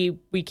writing. We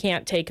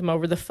can't take them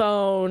over the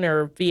phone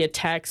or via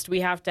text.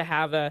 We have to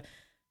have an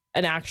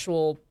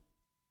actual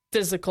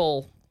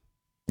physical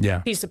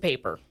piece of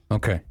paper.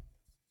 Okay.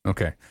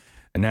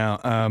 And now,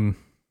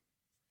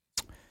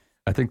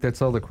 I think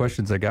that's all the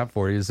questions I got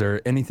for you. Is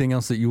there anything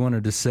else that you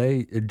wanted to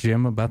say,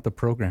 Jim, about the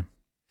program?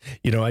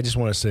 I just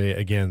want to say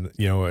again,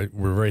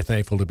 we're very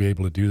thankful to be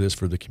able to do this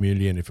for the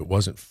community. And if it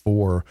wasn't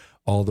for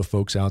all the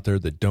folks out there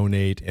that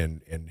donate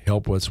and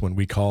help us when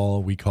we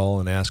call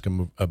and ask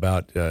them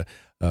about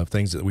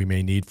things that we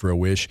may need for a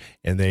wish,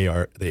 and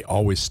they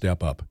always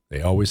step up.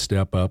 They always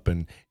step up,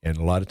 and a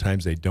lot of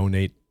times they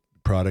donate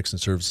products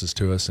and services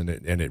to us, and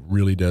it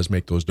really does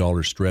make those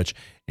dollars stretch.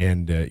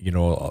 And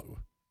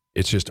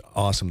it's just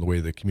awesome the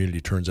way the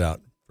community turns out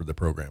for the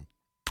program.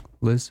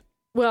 Liz?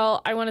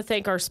 Well, I want to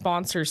thank our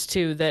sponsors,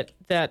 too,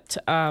 that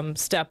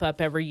step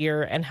up every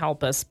year and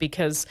help us,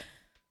 because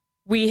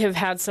we have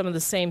had some of the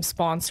same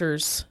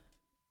sponsors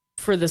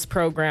for this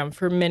program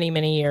for many,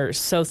 many years.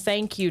 So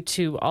thank you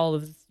to all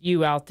of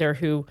you out there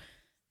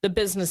the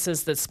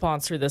businesses that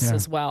sponsor this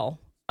as well,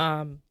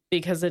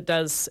 because it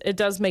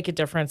does make a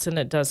difference and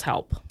it does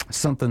help.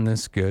 Something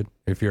this good,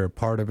 if you're a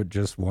part of it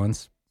just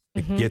once,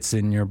 it gets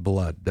in your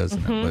blood,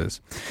 doesn't it,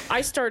 Liz?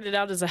 I started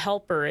out as a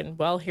helper, and,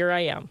 well, here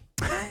I am.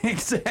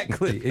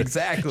 Exactly.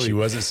 She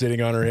wasn't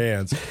sitting on her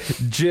hands.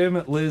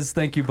 Jim, Liz,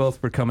 thank you both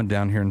for coming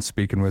down here and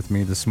speaking with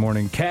me this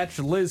morning. Catch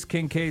Liz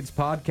Kincaid's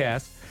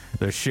podcast,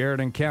 The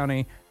Sheridan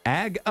County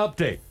Ag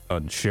Update,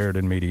 on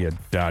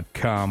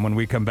SheridanMedia.com. When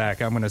we come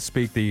back, I'm going to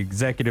speak the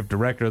executive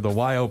director of the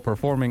WYO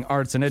Performing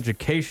Arts and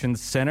Education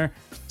Center.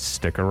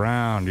 Stick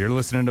around. You're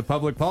listening to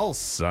Public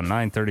Pulse on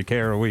 930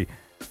 KROE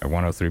at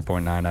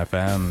 103.9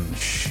 FM,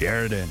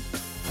 Sheridan.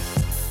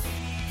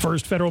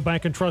 First Federal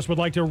Bank and Trust would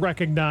like to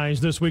recognize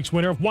this week's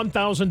winner of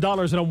 $1,000 and a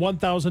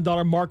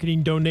 $1,000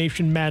 marketing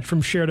donation match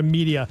from Sheridan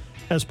Media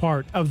as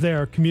part of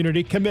their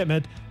community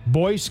commitment.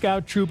 Boy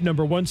Scout Troop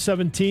number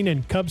 117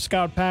 and Cub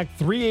Scout Pack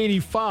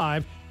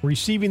 385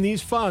 receiving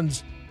these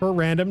funds per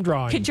random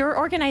drawing. Could your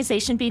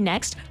organization be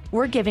next?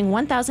 we're giving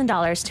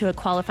 $1,000 to a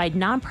qualified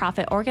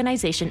nonprofit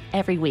organization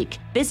every week.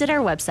 Visit our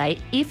website,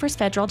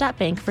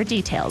 efirstfederal.bank, for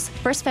details.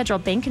 First Federal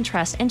Bank and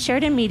Trust and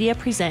Sheridan Media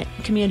present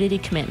Community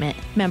Commitment.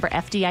 Member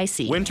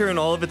FDIC. Winter and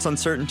all of its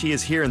uncertainty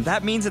is here, and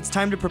that means it's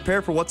time to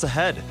prepare for what's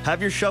ahead.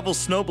 Have your shovels,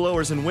 snow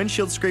blowers, and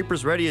windshield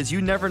scrapers ready, as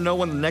you never know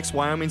when the next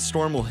Wyoming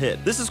storm will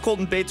hit. This is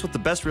Colton Bates with the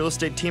best real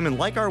estate team, and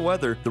like our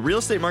weather, the real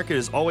estate market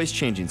is always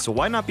changing, so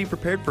why not be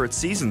prepared for its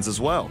seasons as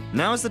well?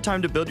 Now is the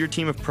time to build your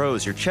team of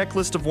pros, your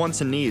checklist of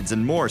wants and needs,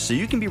 and more, so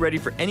you can be ready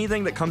for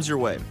anything that comes your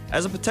way.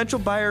 As a potential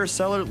buyer or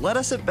seller, let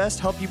us at Best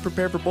help you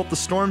prepare for both the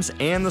storms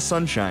and the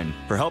sunshine.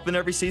 For help in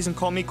every season,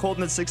 call me,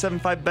 Colton, at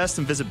 675-BEST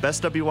and visit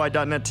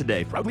bestwy.net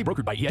today. Proudly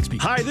brokered by EXP.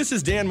 Hi, this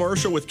is Dan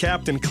Marshall with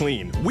Captain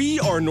Clean. We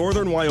are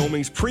Northern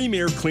Wyoming's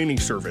premier cleaning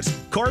service.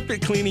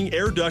 Carpet cleaning,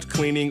 air duct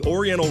cleaning,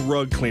 oriental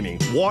rug cleaning,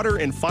 water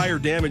and fire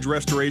damage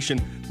restoration,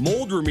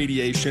 mold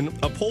remediation,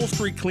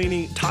 upholstery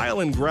cleaning, tile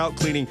and grout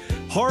cleaning,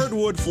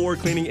 hardwood floor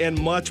cleaning, and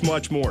much,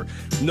 much more.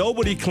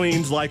 Nobody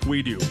cleans like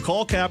we do.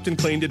 Call Captain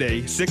Clean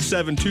today,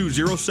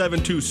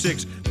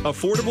 672-0726.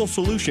 Affordable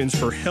solutions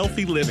for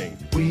healthy living.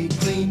 We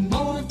clean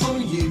more for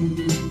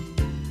you.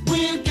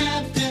 We're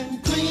Captain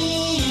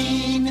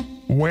Clean.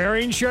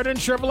 Waring Sheridan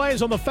Chevrolet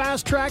is on the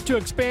fast track to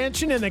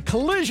expansion, and the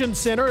collision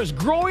center is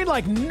growing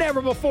like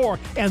never before,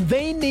 and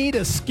they need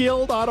a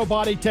skilled auto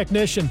body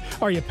technician.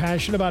 Are you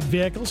passionate about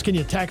vehicles? Can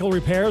you tackle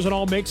repairs on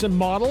all makes and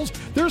models?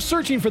 They're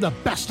searching for the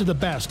best of the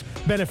best.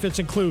 Benefits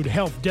include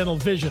health, dental,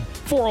 vision,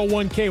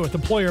 401k with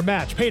employer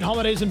match, paid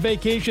holidays and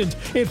vacations.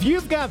 If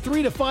you've got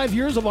 3 to 5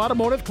 years of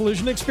automotive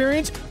collision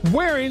experience,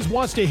 Waring's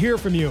wants to hear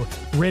from you.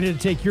 Ready to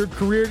take your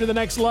career to the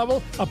next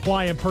level?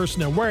 Apply in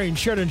person at Waring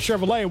Sheridan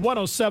Chevrolet,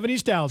 107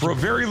 East Alger. For a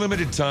very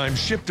limited time,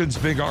 Shipton's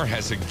Big R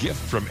has a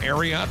gift from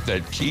Ariat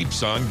that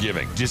keeps on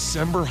giving.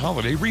 December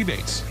holiday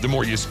rebates. The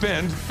more you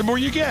spend, the more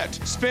you get.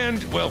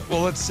 Spend, well,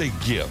 let's say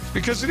give,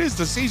 because it is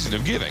the season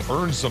of giving.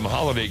 Earn some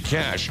holiday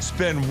cash.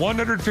 Spend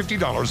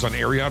 $150 on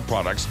Ariat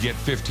products, get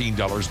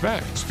 $15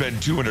 back. Spend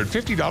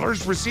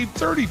 $250, receive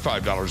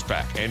 $35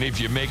 back. And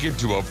if you make it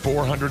to a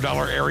 $400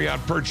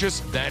 Ariat purchase,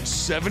 that's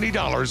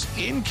 $70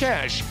 in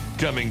cash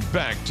coming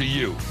back to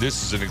you.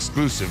 This is an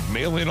exclusive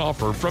mail-in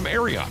offer from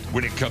Ariat.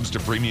 When it comes to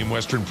premium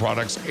Western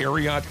products,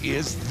 Ariat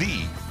is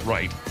the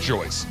right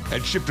choice.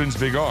 At Shipton's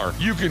Big R,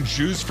 you can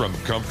choose from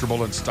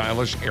comfortable and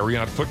stylish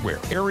Ariat footwear,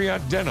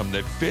 Ariat denim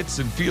that fits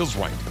and feels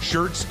right,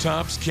 shirts,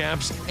 tops,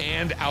 caps,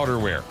 and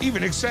outerwear,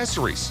 even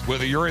accessories.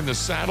 Whether you're in the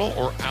saddle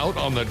or out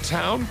on the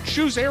town,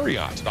 choose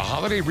Ariat. The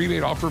holiday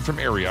rebate offer from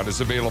Ariat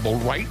is available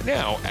right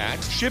now at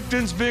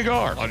Shipton's Big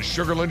R on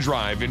Sugarland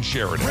Drive in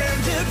Sheridan.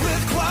 Branded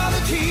with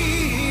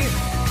quality.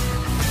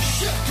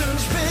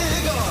 Shipton's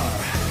Big R.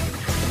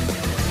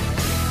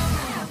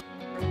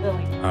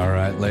 All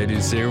right,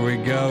 ladies, here we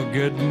go.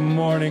 Good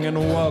morning and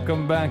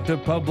welcome back to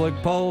Public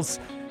Pulse.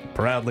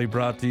 Proudly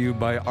brought to you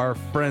by our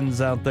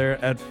friends out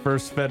there at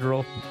First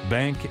Federal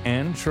Bank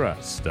and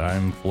Trust.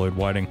 I'm Floyd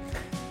Whiting.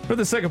 For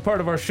the second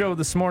part of our show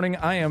this morning,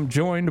 I am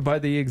joined by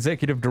the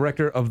Executive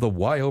Director of the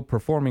WYO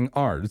Performing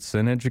Arts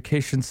and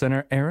Education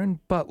Center, Erin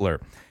Butler,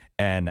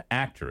 and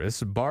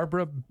actress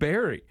Barbara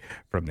Berry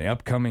from the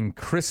upcoming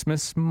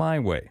Christmas My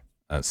Way,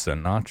 a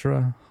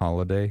Sinatra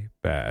Holiday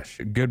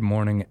Bash. Good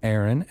morning,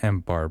 Erin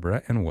and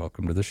Barbara, and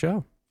welcome to the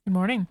show. Good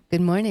morning.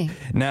 Good morning.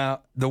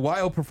 Now, the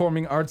WYO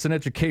Performing Arts and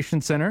Education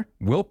Center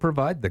will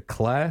provide the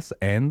class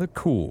and the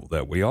cool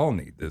that we all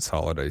need this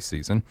holiday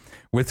season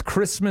with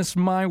Christmas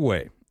My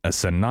Way, a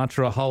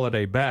Sinatra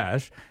Holiday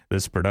Bash.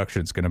 This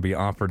production is going to be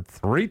offered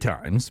 3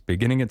 times,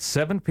 beginning at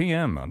 7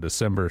 p.m. on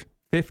December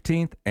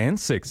 15th and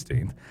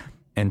 16th,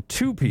 and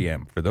 2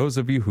 p.m. for those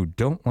of you who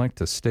don't like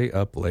to stay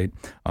up late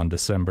on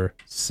December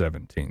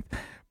 17th.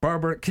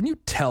 Barbara, can you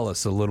tell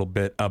us a little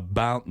bit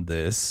about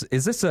this?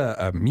 Is this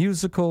a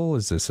musical?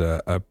 Is this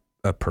a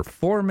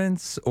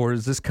performance? Or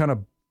is this kind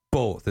of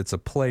both? It's a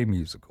play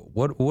musical.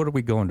 What are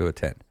we going to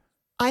attend?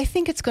 I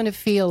think it's going to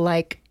feel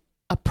like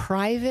a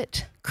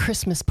private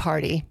Christmas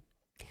party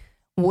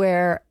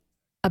where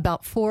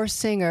about 4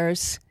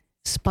 singers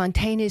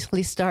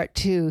spontaneously start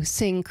to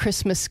sing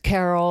Christmas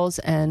carols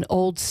and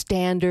old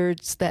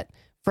standards that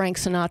Frank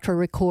Sinatra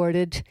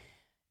recorded.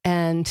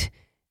 And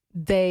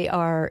they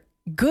are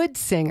good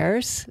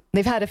singers.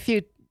 They've had a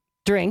few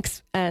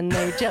drinks and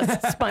they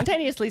just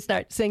spontaneously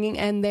start singing.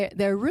 And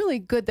they're really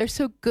good. They're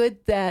so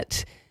good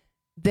that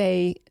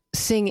they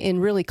sing in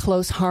really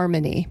close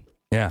harmony.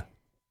 Yeah.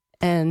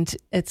 And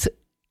it's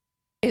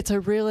a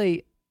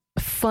really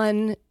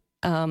fun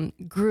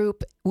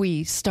group.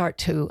 We start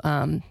to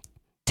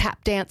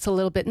tap dance a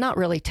little bit, not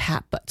really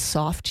tap, but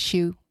soft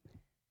shoe,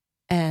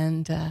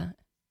 and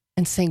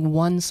sing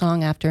one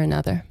song after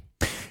another.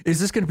 Is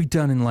this going to be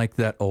done in like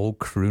that old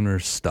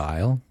crooner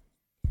style?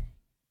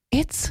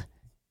 It's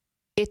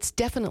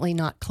definitely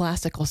not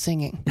classical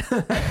singing.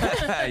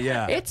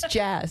 Yeah. It's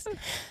jazz.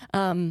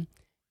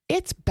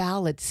 It's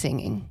ballad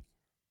singing.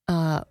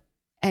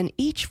 And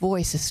each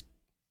voice is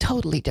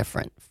totally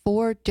different.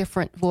 4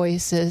 different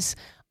voices.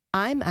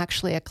 I'm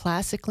actually a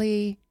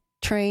classically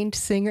trained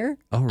singer.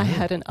 Oh, really? I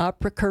had an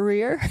opera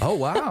career. Oh,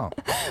 wow.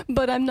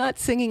 But I'm not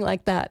singing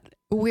like that.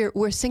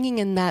 We're singing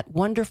in that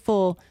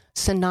wonderful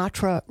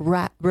Sinatra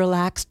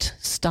relaxed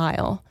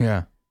style.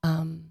 Yeah.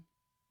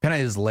 Kind of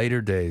his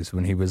later days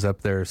when he was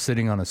up there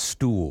sitting on a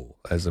stool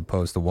as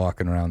opposed to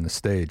walking around the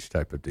stage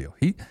type of deal.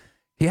 He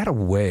had a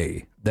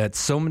way that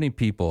so many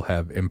people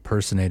have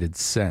impersonated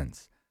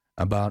since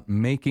about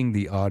making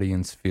the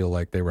audience feel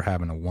like they were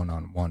having a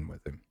one-on-one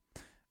with him.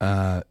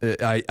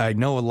 I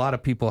know a lot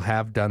of people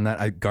have done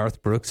that.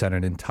 Garth Brooks had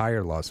an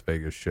entire Las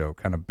Vegas show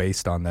kind of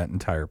based on that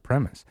entire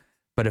premise.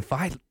 But if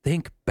I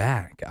think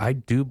back, I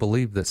do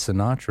believe that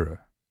Sinatra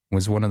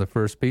was one of the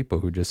first people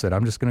who just said,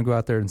 I'm just going to go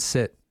out there and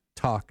sit,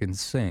 talk, and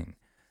sing.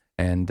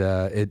 And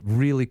it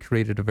really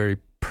created a very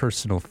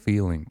personal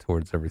feeling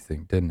towards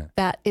everything, didn't it?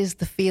 That is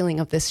the feeling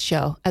of this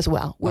show as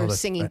well. We're that's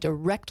singing right.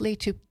 directly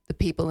to the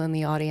people in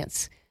the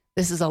audience.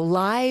 This is a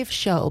live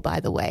show, by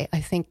the way. I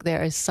think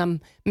there is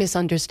some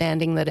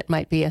misunderstanding that it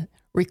might be a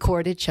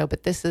recorded show,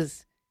 but this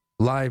is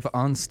Live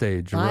on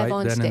stage, Live right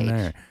on then stage. and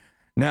there.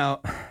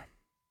 Now,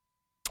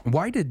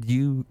 why did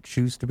you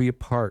choose to be a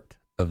part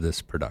of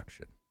this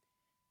production?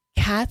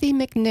 Kathy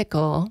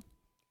McNichol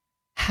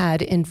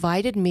had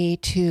invited me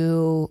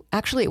to,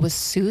 actually it was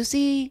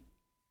Susie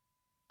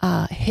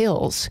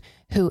Hills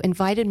who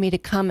invited me to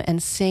come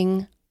and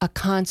sing a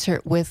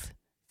concert with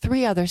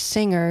 3 other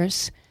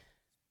singers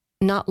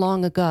not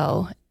long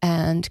ago.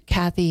 And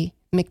Kathy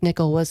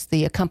McNichol was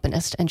the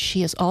accompanist, and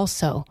she is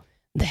also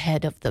the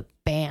head of the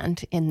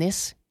band in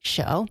this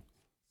show.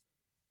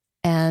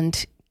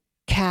 And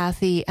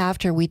Kathy,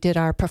 after we did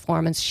our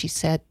performance, she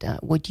said,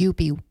 would you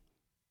be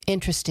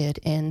interested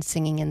in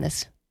singing in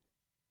this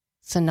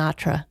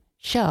Sinatra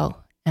show?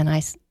 And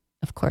I,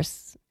 of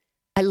course,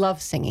 I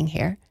love singing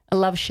here. I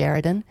love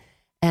Sheridan.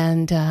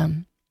 And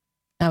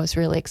I was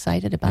really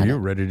excited about You're it.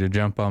 ready to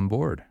jump on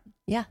board.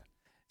 Yeah.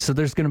 So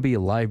there's going to be a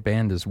live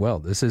band as well.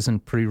 This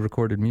isn't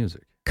pre-recorded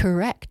music.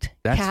 Correct.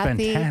 That's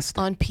Kathy fantastic.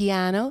 on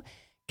piano,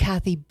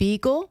 Kathy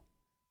Beagle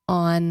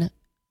on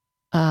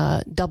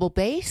double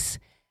bass,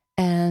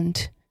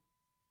 and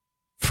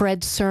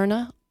Fred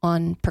Cerna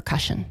on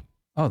percussion.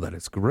 Oh, that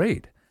is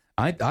great.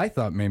 I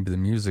thought maybe the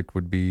music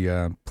would be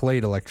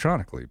played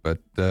electronically, but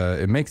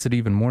it makes it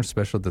even more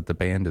special that the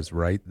band is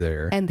right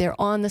there. And they're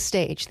on the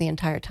stage the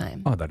entire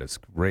time. Oh, that is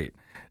great.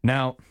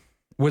 Now,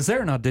 was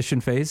there an audition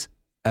phase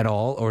at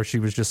all, or she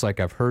was just like,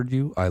 I've heard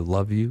you, I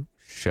love you,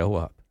 show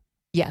up?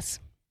 Yes.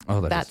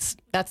 Oh, that's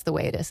the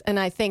way it is. And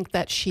I think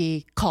that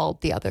she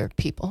called the other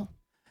people.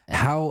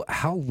 How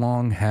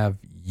long have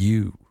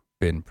you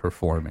been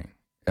performing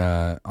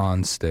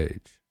on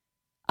stage?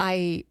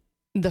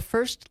 The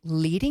first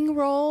leading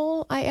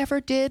role I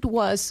ever did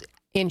was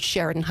in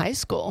Sheridan High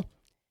School.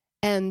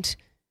 And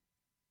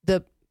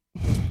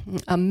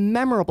a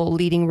memorable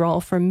leading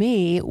role for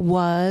me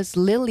was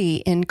Lily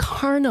in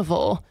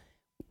Carnival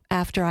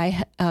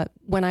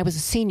when I was a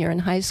senior in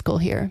high school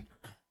here.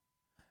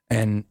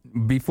 And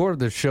before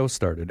the show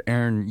started,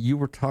 Aaron, you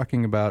were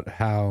talking about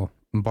how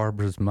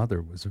Barbara's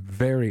mother was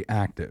very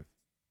active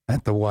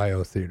at the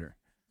WYO Theater.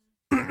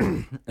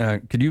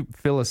 Could you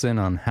fill us in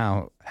on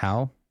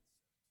how?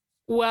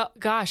 Well,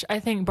 gosh, I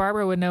think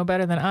Barbara would know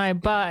better than I,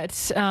 but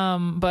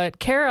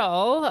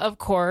Carol, of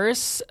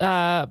course,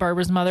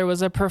 Barbara's mother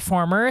was a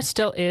performer,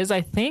 still is,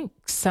 I think,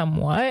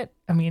 somewhat.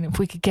 I mean, if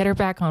we could get her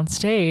back on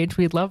stage,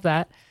 we'd love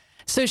that.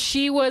 So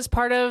she was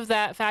part of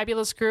that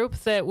fabulous group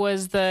that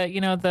was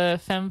the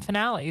Femme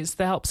Finales,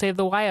 the Help Save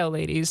the WYO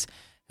ladies,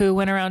 who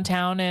went around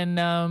town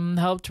and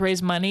helped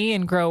raise money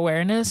and grow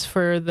awareness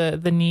for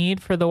the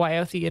need for the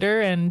WYO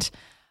Theater. And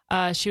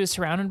she was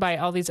surrounded by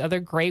all these other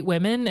great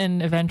women,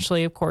 and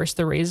eventually, of course,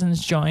 the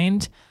Raisins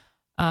joined.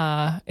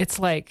 It's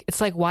like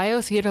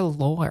WYO Theater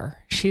lore.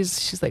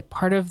 She's like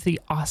part of the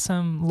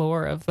awesome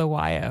lore of the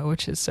WYO,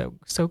 which is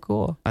so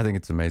cool. I think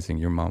it's amazing.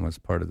 Your mom was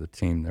part of the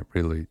team that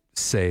really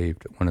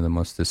saved one of the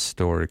most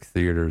historic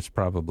theaters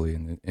probably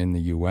in the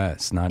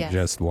U.S., not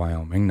just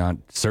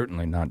Wyoming,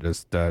 certainly not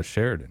just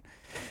Sheridan.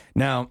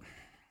 Now,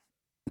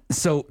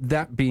 so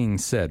that being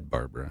said,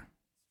 Barbara,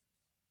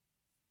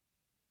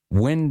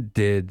 when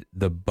did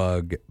the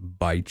bug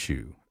bite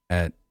you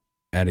at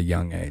a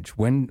young age?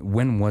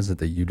 When was it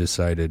that you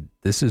decided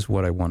this is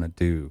what I want to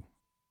do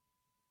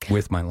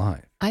with my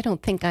life? I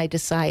don't think I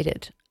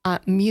decided.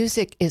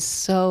 Music is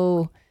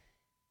so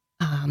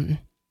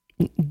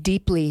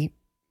deeply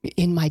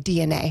in my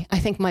DNA. I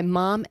think my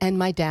mom and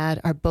my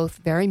dad are both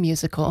very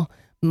musical.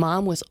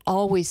 Mom was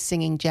always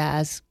singing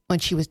jazz. When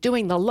she was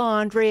doing the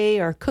laundry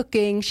or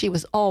cooking, she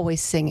was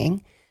always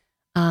singing.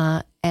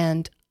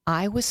 And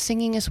I was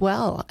singing as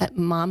well.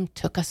 Mom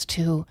took us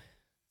to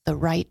the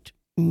right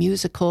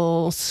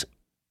musicals,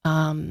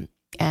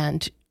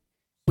 and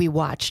we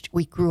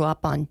grew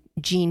up on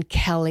Gene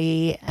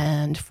Kelly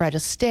and Fred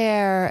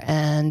Astaire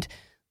and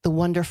the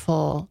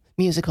wonderful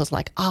musicals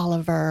like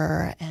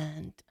Oliver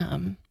and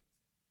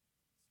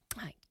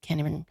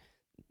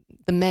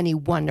the many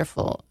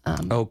wonderful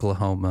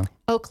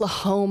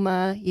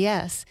Oklahoma,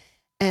 yes.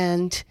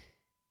 And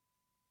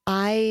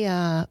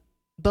I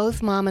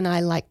both Mom and I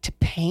like to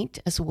paint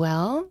as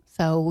well.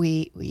 So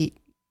we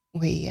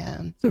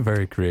It's a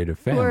very creative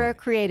family. we're a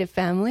creative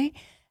family.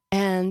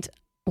 And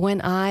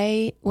when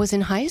I was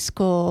in high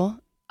school,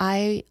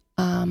 I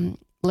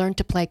learned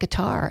to play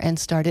guitar and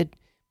started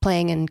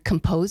playing and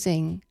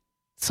composing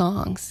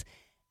songs.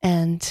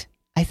 And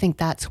I think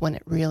that's when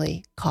it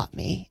really caught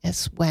me,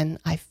 is when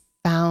I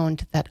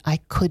found that I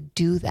could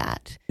do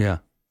that. Yeah.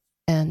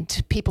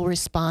 And people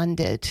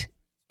responded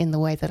in the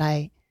way that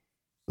I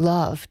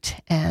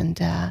loved and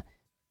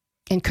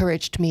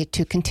encouraged me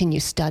to continue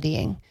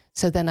studying.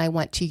 So then I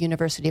went to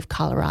University of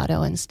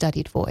Colorado and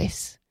studied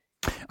voice.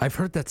 I've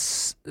heard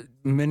that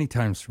many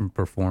times from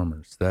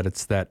performers, that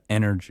it's that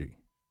energy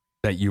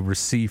that you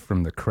receive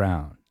from the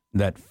crowd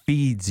that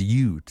feeds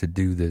you to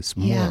do this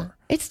more. Yeah,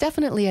 it's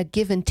definitely a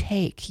give and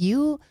take.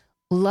 You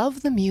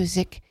love the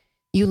music,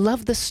 you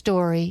love the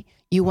story,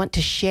 you want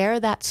to share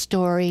that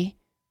story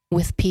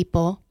with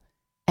people,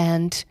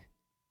 and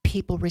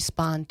people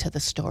respond to the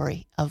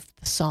story of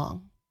the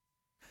song.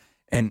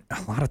 And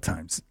a lot of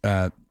times,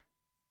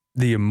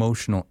 the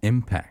emotional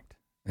impact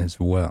as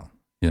well,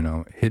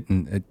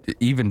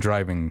 even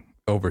driving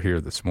over here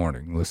this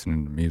morning,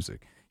 listening to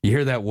music, you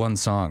hear that one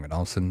song and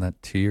all of a sudden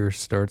that tear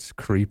starts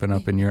creeping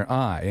up in your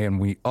eye, and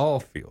we all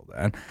feel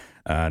that,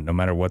 no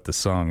matter what the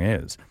song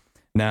is.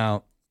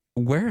 Now,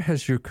 where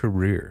has your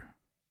career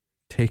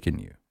taken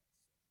you?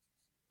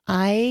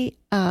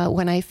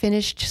 When I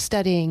finished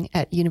studying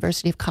at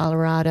University of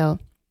Colorado,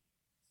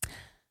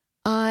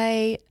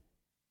 I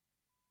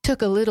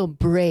took a little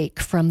break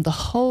from the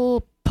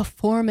whole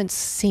performance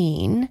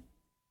scene,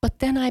 but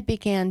then I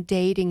began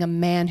dating a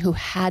man who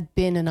had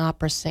been an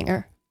opera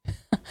singer.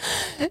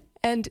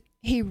 And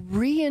he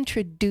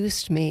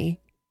reintroduced me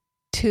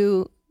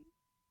to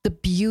the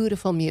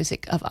beautiful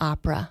music of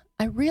opera.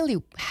 I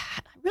really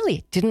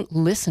didn't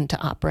listen to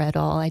opera at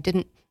all.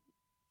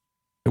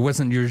 It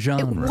wasn't your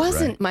genre. It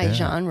wasn't right? my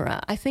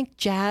genre. I think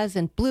jazz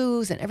and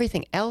blues and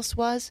everything else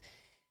was.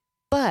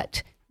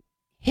 But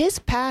his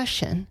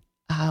passion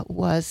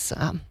was,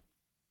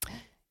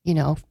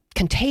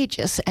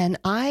 contagious. And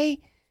I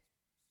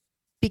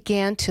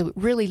began to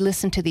really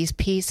listen to these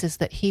pieces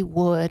that he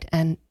would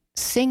and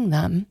sing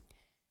them.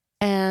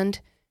 And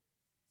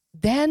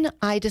then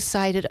I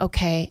decided,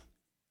 okay,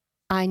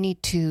 I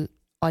need to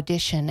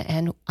audition.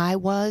 And I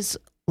was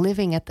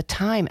living at the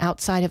time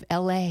outside of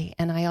LA,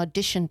 and I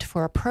auditioned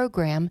for a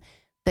program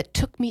that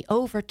took me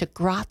over to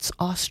Graz,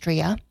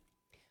 Austria,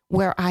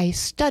 where I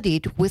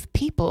studied with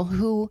people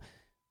who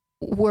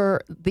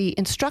were the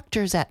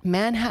instructors at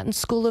Manhattan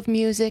School of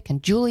Music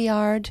and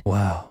Juilliard.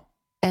 Wow.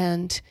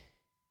 And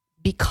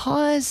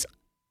because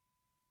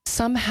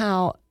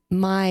somehow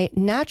my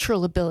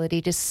natural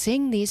ability to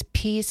sing these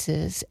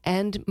pieces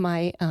and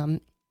my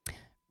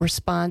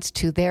response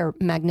to their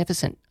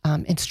magnificent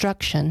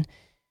instruction,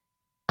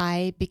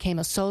 I became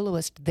a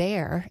soloist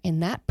there in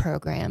that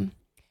program.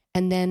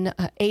 And then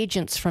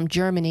agents from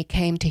Germany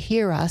came to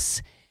hear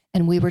us,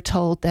 and we were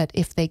told that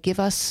if they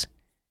give us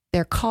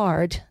their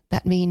card,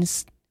 that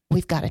means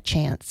we've got a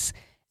chance.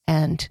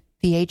 And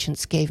the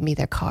agents gave me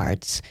their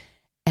cards,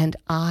 and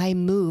I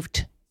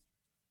moved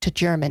to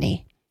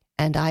Germany,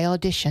 and I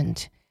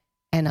auditioned,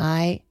 and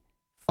I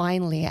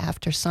finally,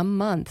 after some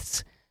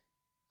months,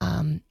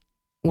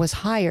 was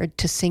hired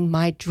to sing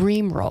my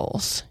dream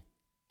roles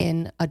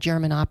in a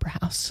German opera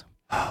house.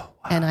 Oh,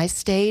 wow. And I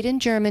stayed in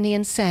Germany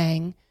and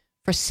sang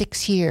for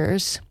 6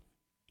 years.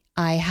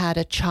 I had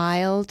a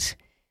child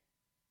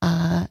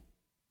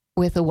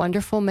with a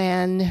wonderful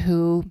man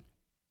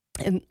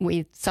and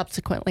we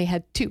subsequently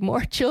had 2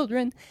 more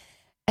children.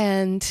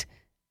 And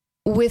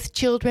with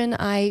children,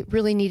 I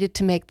really needed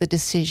to make the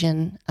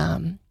decision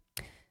I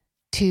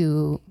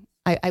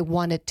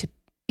wanted to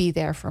be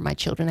there for my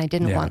children. I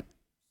didn't want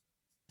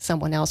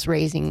someone else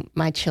raising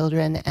my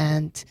children.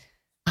 And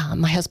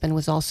my husband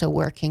was also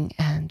working,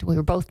 and we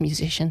were both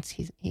musicians.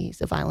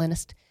 He's a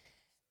violinist.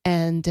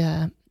 And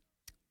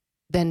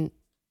then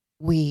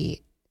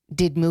we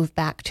did move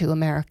back to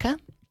America.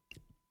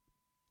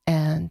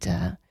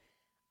 And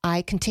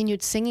I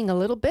continued singing a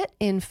little bit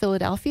in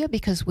Philadelphia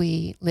because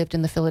we lived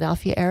in the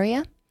Philadelphia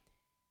area.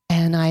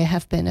 And I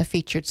have been a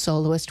featured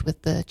soloist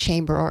with the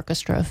Chamber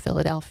Orchestra of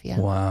Philadelphia.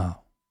 Wow.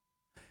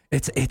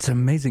 It's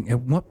amazing.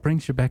 And what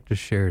brings you back to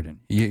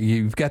Sheridan?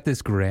 You've got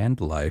this grand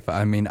life.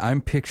 I mean,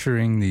 I'm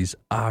picturing these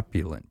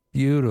opulent,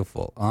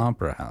 beautiful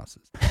opera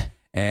houses.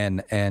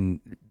 And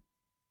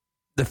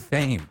the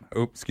fame,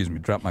 excuse me,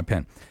 dropped my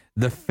pen.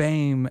 The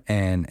fame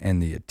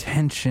and the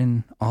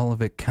attention, all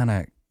of it kind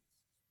of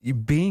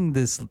being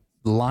this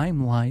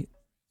limelight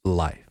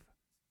life.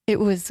 It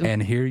was.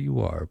 And here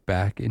you are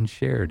back in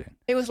Sheridan.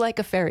 It was like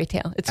a fairy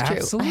tale. It's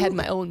Absolutely. true. I had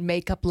my own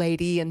makeup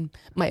lady and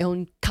my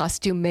own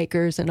costume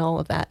makers and all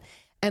of that.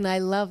 And I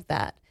love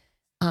that.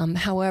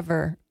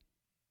 However,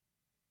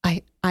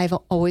 I've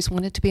always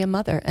wanted to be a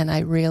mother, and I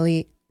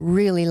really,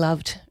 really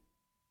loved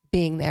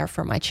being there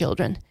for my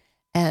children.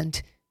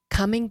 And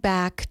coming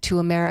back to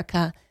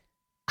America,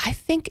 I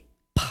think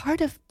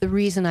part of the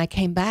reason I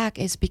came back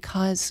is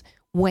because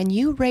when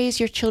you raise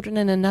your children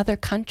in another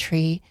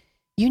country,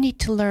 you need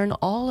to learn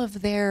all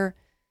of the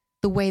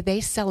way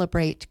they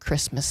celebrate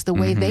Christmas, the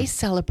way they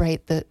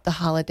celebrate the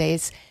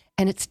holidays,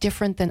 and it's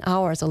different than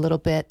ours a little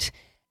bit.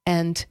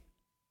 And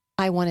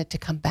I wanted to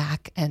come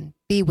back and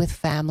be with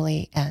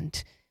family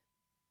and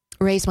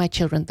raise my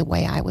children the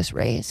way I was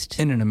raised.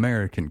 In an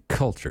American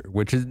culture,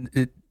 which is,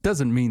 it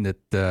doesn't mean that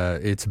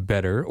it's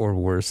better or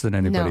worse than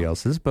anybody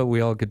else's, but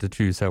we all get to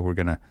choose how we're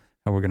gonna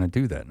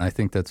do that, and I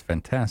think that's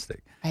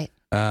fantastic. Right.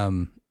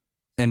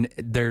 And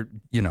there,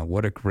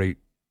 what a great,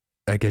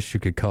 I guess you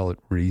could call it,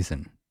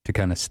 reason to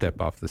kind of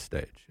step off the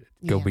stage,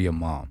 go be a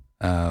mom.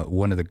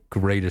 One of the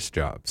greatest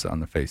jobs on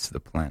the face of the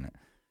planet.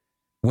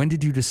 When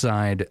did you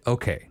decide,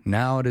 okay,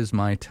 now it is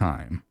my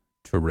time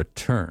to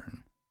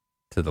return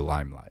to the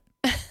limelight?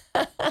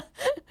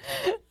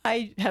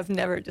 I have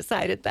never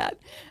decided that.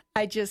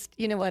 I just,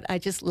 you know what? I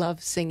just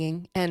love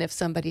singing. And if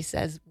somebody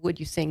says, would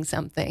you sing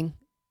something?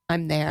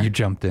 I'm there. You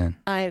jumped in.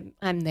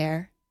 I'm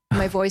there.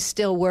 My voice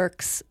still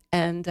works,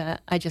 and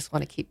I just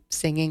want to keep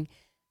singing.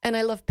 And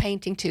I love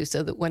painting too,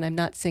 so that when I'm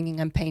not singing,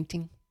 I'm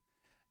painting.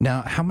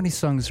 Now, how many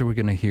songs are we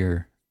going to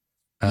hear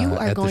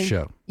at the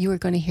show? You are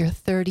going to hear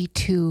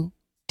 32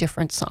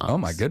 different songs. Oh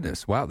my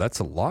goodness. Wow, that's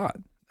a lot.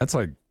 That's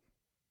like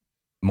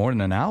more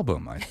than an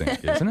album, I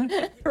think, isn't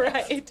it?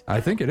 Right.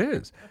 I think it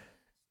is.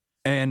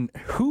 And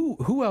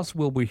who else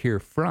will we hear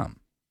from?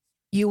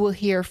 You will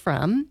hear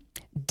from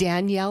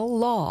Danielle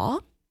Law,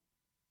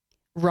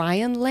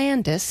 Ryan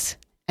Landis,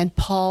 and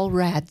Paul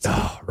Radze.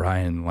 Oh,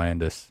 Ryan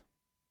Landis.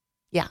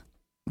 Yeah.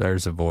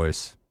 There's a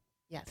voice.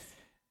 Yes.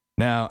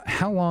 Now,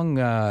 how long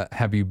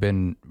have you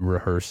been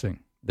rehearsing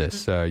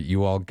this?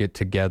 You all get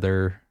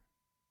together?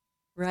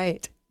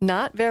 Right.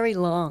 Not very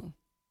long.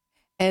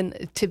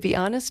 And to be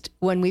honest,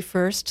 when we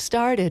first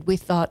started, we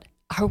thought,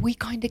 are we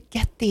going to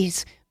get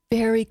these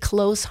very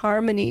close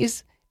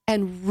harmonies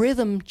and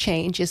rhythm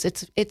changes?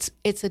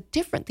 These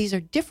are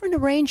different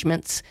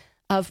arrangements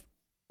of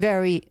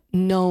very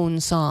known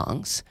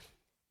songs.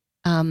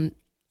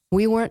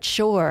 We weren't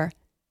sure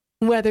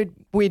whether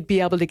we'd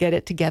be able to get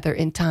it together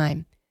in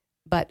time,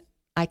 but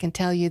I can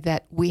tell you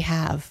that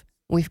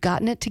we've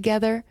gotten it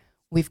together.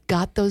 We've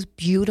got those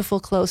beautiful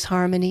close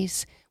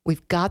harmonies.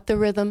 We've got the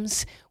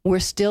rhythms. We're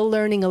still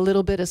learning a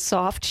little bit of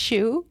soft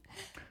shoe.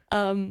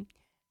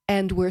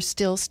 And we're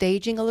still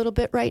staging a little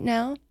bit right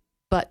now,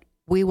 but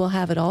we will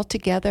have it all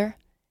together,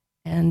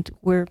 and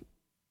we're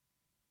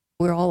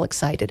all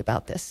excited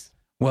about this.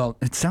 Well,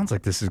 it sounds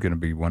like this is going to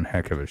be one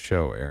heck of a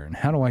show, Aaron.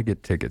 How do I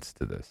get tickets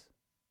to this?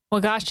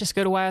 Well, gosh, just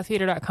go to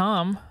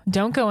wyotheater.com.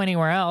 Don't go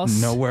anywhere else.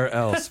 Nowhere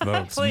else,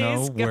 folks. Please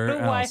Nowhere go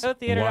to else.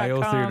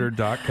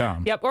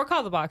 WYOtheater.com. Yep, or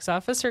call the box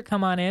office or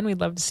come on in. We'd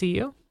love to see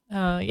you.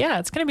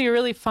 It's going to be a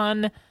really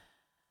fun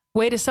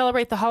way to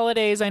celebrate the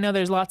holidays. I know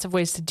there's lots of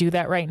ways to do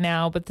that right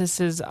now, but this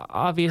is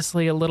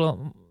obviously a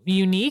little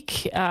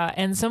unique,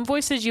 and some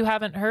voices you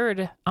haven't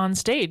heard on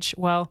stage.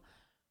 Well,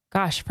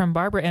 gosh, from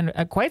Barbara in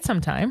quite some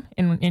time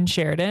in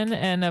Sheridan,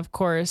 and of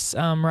course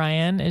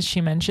Ryan, as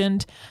she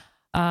mentioned,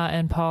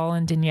 and Paul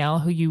and Danielle,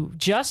 who you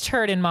just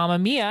heard in Mamma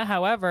Mia.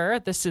 However,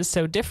 this is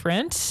so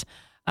different.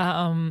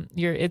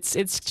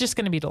 It's just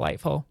going to be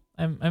delightful.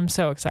 I'm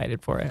so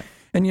excited for it.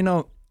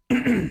 And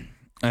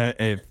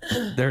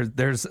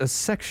there's a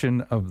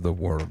section of the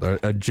world,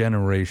 a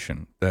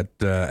generation that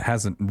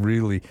hasn't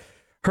really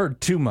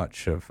heard too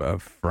much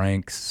of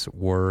Frank's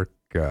work,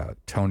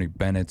 Tony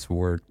Bennett's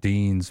work,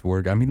 Dean's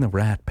work. I mean, the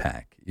Rat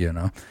Pack,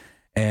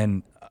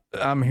 And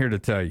I'm here to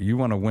tell you, you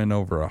want to win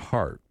over a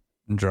heart,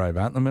 drive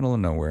out in the middle of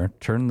nowhere,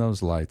 turn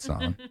those lights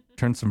on,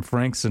 turn some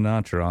Frank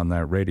Sinatra on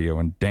that radio,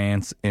 and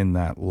dance in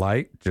that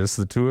light, just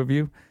the two of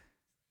you.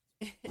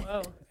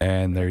 Whoa.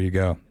 And there you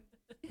go.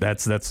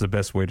 That's the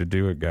best way to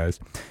do it, guys.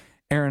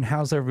 Aaron,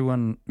 how's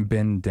everyone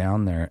been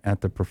down there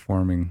at the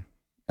Performing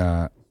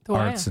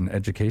Arts and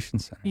Education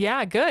Center?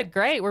 Yeah, good.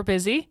 Great. We're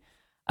busy.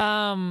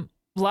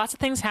 Lots of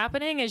things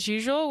happening as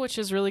usual, which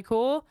is really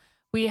cool.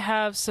 We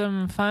have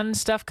some fun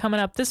stuff coming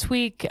up this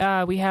week.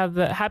 We have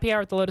the Happy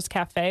Hour at the Lotus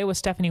Cafe with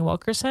Stephanie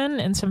Wilkerson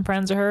and some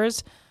friends of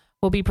hers.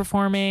 We'll be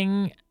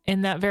performing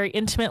in that very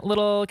intimate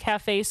little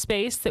cafe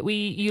space that we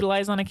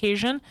utilize on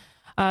occasion.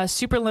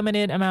 Super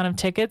limited amount of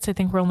tickets. I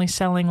think we're only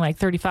selling like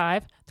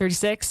 35,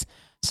 36.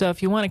 So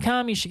if you want to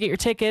come, you should get your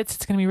tickets.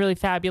 It's going to be really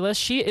fabulous.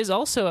 She is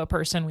also a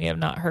person we have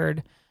not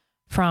heard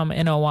from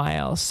in a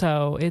while.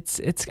 So it's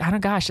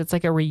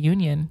like a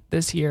reunion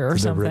this year or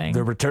something.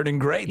 The returning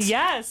greats.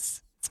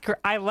 Yes.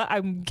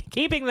 I'm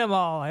keeping them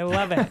all. I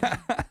love it.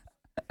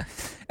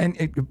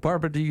 And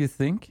Barbara, do you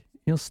think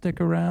you'll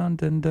stick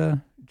around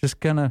and just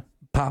kind of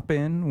pop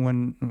in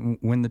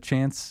when the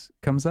chance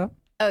comes up?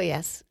 Oh,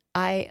 yes.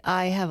 I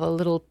have a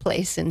little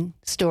place in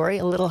Story,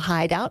 a little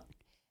hideout,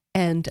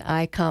 and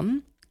I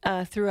come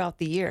throughout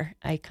the year.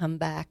 I come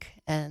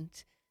back, and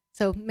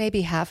so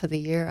maybe half of the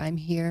year I'm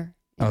here.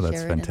 Oh, that's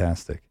Sheridan.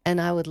 Fantastic. And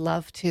I would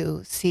love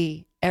to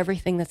see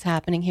everything that's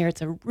happening here.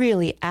 It's a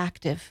really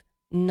active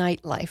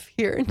nightlife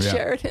here in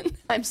Sheridan.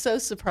 I'm so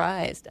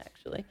surprised,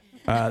 actually.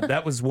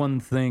 That was one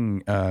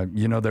thing,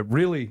 that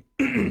really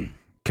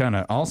kind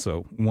of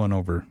also won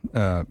over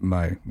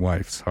my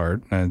wife's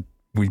heart.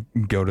 we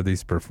go to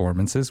these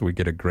performances. We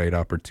get a great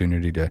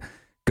opportunity to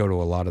go to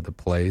a lot of the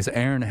plays.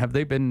 Aaron, have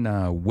they been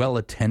well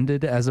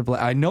attended as of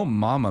late? I know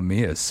Mamma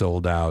Mia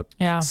sold out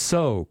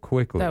so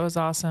quickly. That was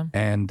awesome.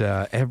 And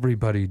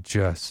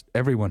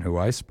everyone who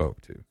I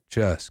spoke to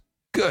just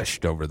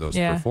gushed over those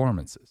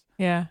performances.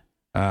 Yeah.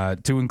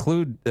 To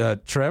include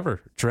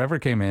Trevor. Trevor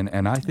came in,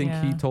 and I think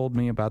he told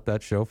me about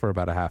that show for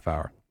about a half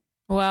hour.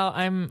 Well,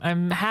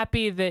 I'm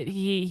happy that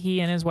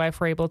he and his wife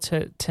were able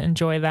to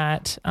enjoy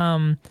that.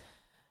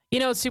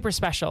 It's super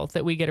special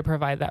that we get to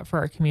provide that for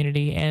our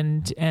community,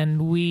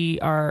 and we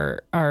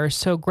are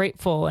so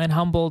grateful and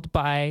humbled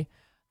by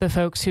the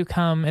folks who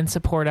come and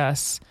support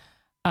us.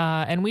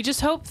 And we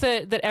just hope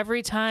that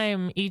every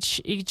time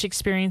each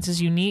experience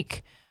is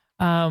unique,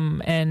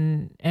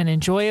 and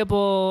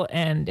enjoyable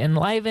and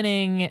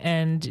enlivening,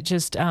 and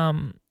just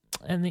and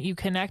that you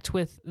connect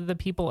with the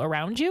people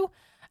around you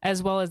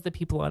as well as the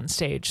people on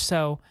stage.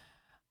 So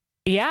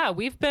yeah,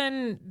 we've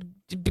been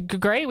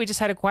great. We just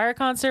had a choir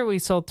concert. We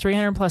sold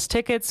 300 plus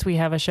tickets. We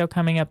have a show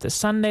coming up this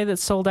Sunday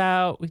that's sold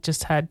out. We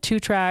just had 2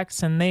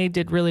 tracks and they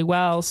did really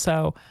well.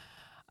 So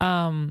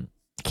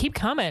keep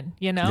coming,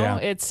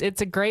 It's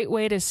a great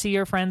way to see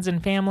your friends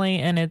and family,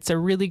 and it's a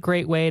really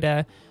great way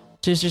to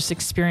just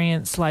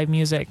experience live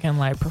music and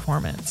live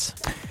performance.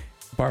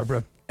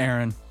 Barbara,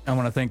 Aaron, I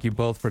want to thank you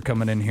both for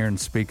coming in here and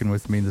speaking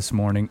with me this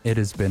morning. It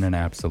has been an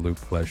absolute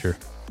pleasure.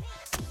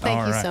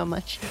 Thank you so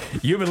much.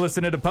 You've been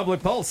listening to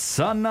Public Pulse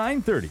on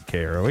 930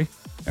 KROE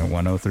and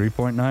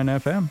 103.9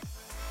 FM.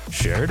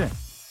 Sheridan.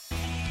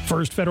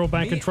 First Federal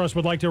Bank and Trust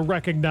would like to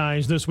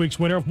recognize this week's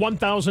winner of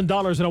 $1,000 and a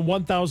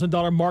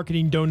 $1,000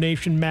 marketing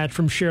donation match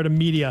from Sheridan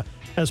Media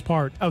as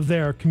part of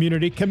their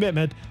community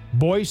commitment.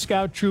 Boy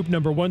Scout Troop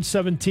number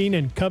 117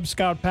 and Cub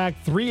Scout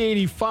Pack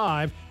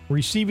 385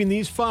 receiving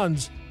these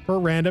funds per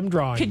random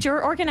drawing. Could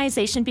your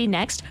organization be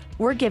next?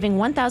 We're giving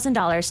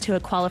 $1,000 to a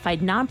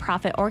qualified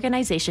nonprofit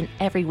organization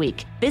every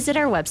week. Visit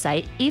our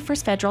website,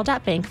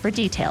 efirstfederal.bank, for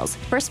details.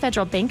 First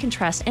Federal Bank and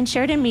Trust and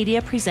Sheridan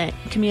Media present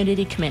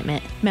Community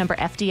Commitment. Member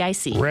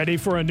FDIC. Ready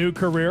for a new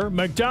career?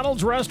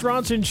 McDonald's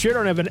restaurants in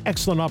Sheridan have an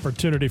excellent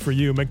opportunity for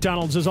you.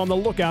 McDonald's is on the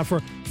lookout for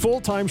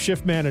full-time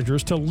shift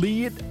managers to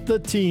lead the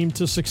team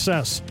to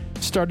success.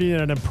 Starting at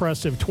an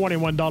impressive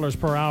 $21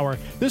 per hour.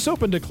 This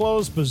open to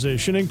close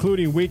position,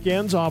 including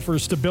weekends,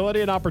 offers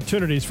stability and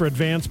opportunities for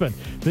advancement.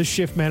 This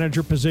shift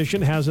manager position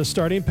has a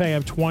starting pay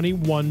of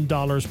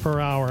 $21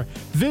 per hour.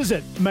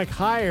 Visit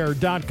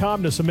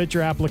mchire.com to submit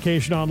your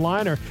application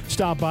online or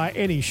stop by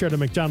any Sheridan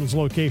McDonald's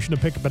location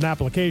to pick up an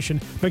application.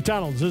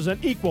 McDonald's is an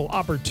equal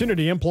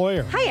opportunity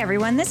employer. Hi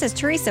everyone, this is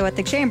Teresa with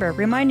the Chamber,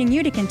 reminding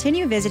you to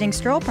continue visiting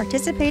Stroll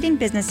participating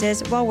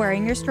businesses while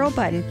wearing your Stroll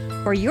button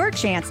for your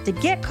chance to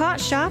get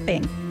caught shopping.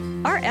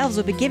 Our elves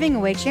will be giving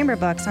away Chamber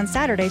bucks on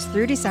Saturdays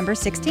through December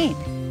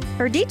 16th.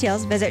 For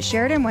details, visit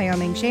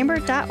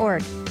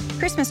SheridanWyomingChamber.org.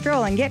 Christmas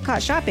Stroll and Get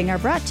Caught Shopping are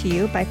brought to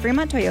you by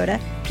Fremont Toyota,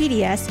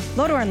 PDS,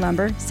 Lodor &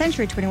 Lumber,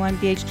 Century 21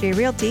 BHJ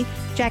Realty,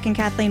 Jack and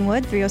Kathleen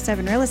Wood,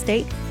 307 Real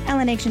Estate,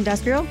 LNH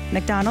Industrial,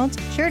 McDonald's,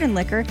 Sheridan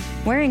Liquor,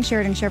 Waring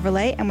Sheridan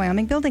Chevrolet, and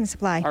Wyoming Building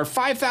Supply. Our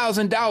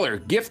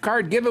 $5,000 gift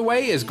card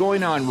giveaway is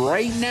going on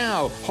right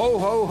now. Ho,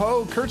 ho,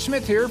 ho. Kurt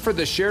Smith here for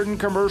the Sheridan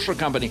Commercial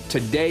Company.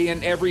 Today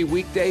and every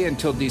weekday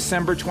until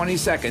December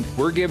 22nd,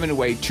 we're giving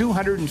away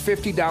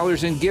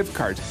 $250 in gift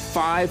cards.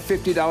 5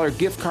 $50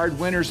 gift card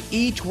winners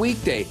each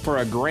weekday for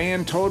a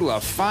grand total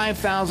of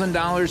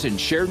 $5,000 in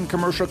Sheridan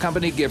Commercial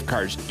Company gift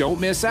cards. Don't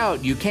miss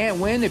out. You can't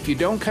win if you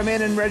don't come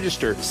in and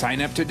register.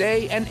 Sign up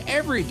today and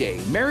every day.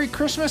 Merry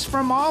Christmas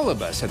from all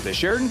of us at the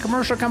Sheridan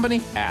Commercial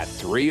Company at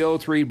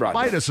 303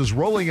 Broadway. Midas is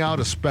rolling out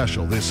a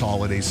special this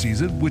holiday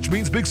season, which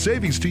means big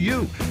savings to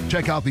you.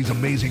 Check out these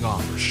amazing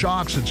offers.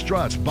 Shocks and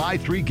struts, buy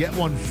 3, get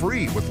 1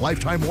 free with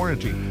lifetime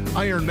warranty.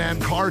 Ironman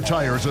car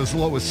tires as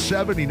low as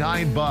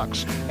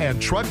 $79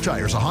 and truck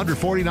tires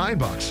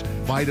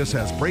 $149. Midas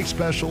has brake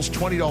specials,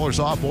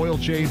 $20 off oil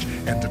change,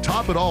 and to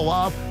top it all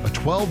off, a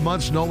 12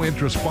 months no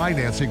interest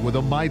financing with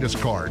a Midas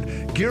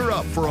card. Gear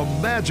up for a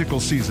magical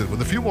season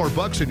with a few more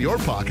bucks in your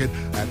pocket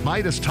at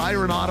Midas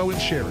Tire and Auto in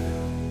Sheridan.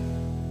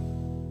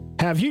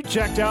 Have you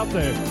checked out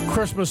the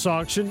Christmas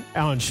auction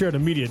on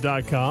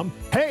SheridanMedia.com?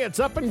 Hey, it's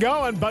up and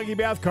going. Buggy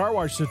Bath Car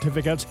Wash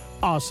certificates.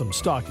 Awesome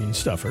stocking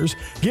stuffers.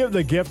 Give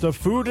the gift of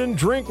food and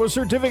drink with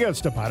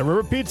certificates to Powder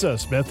River Pizza,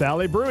 Smith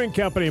Alley Brewing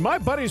Company, My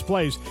Buddy's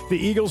Place, the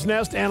Eagle's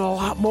Nest, and a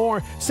lot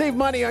more. Save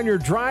money on your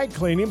dry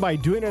cleaning by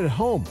doing it at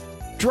home.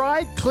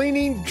 Dry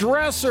cleaning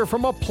dresser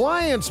from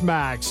Appliance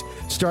Max.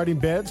 Starting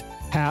beds,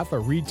 half a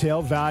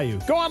retail value.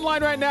 Go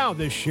online right now.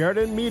 The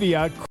Sheridan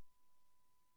Media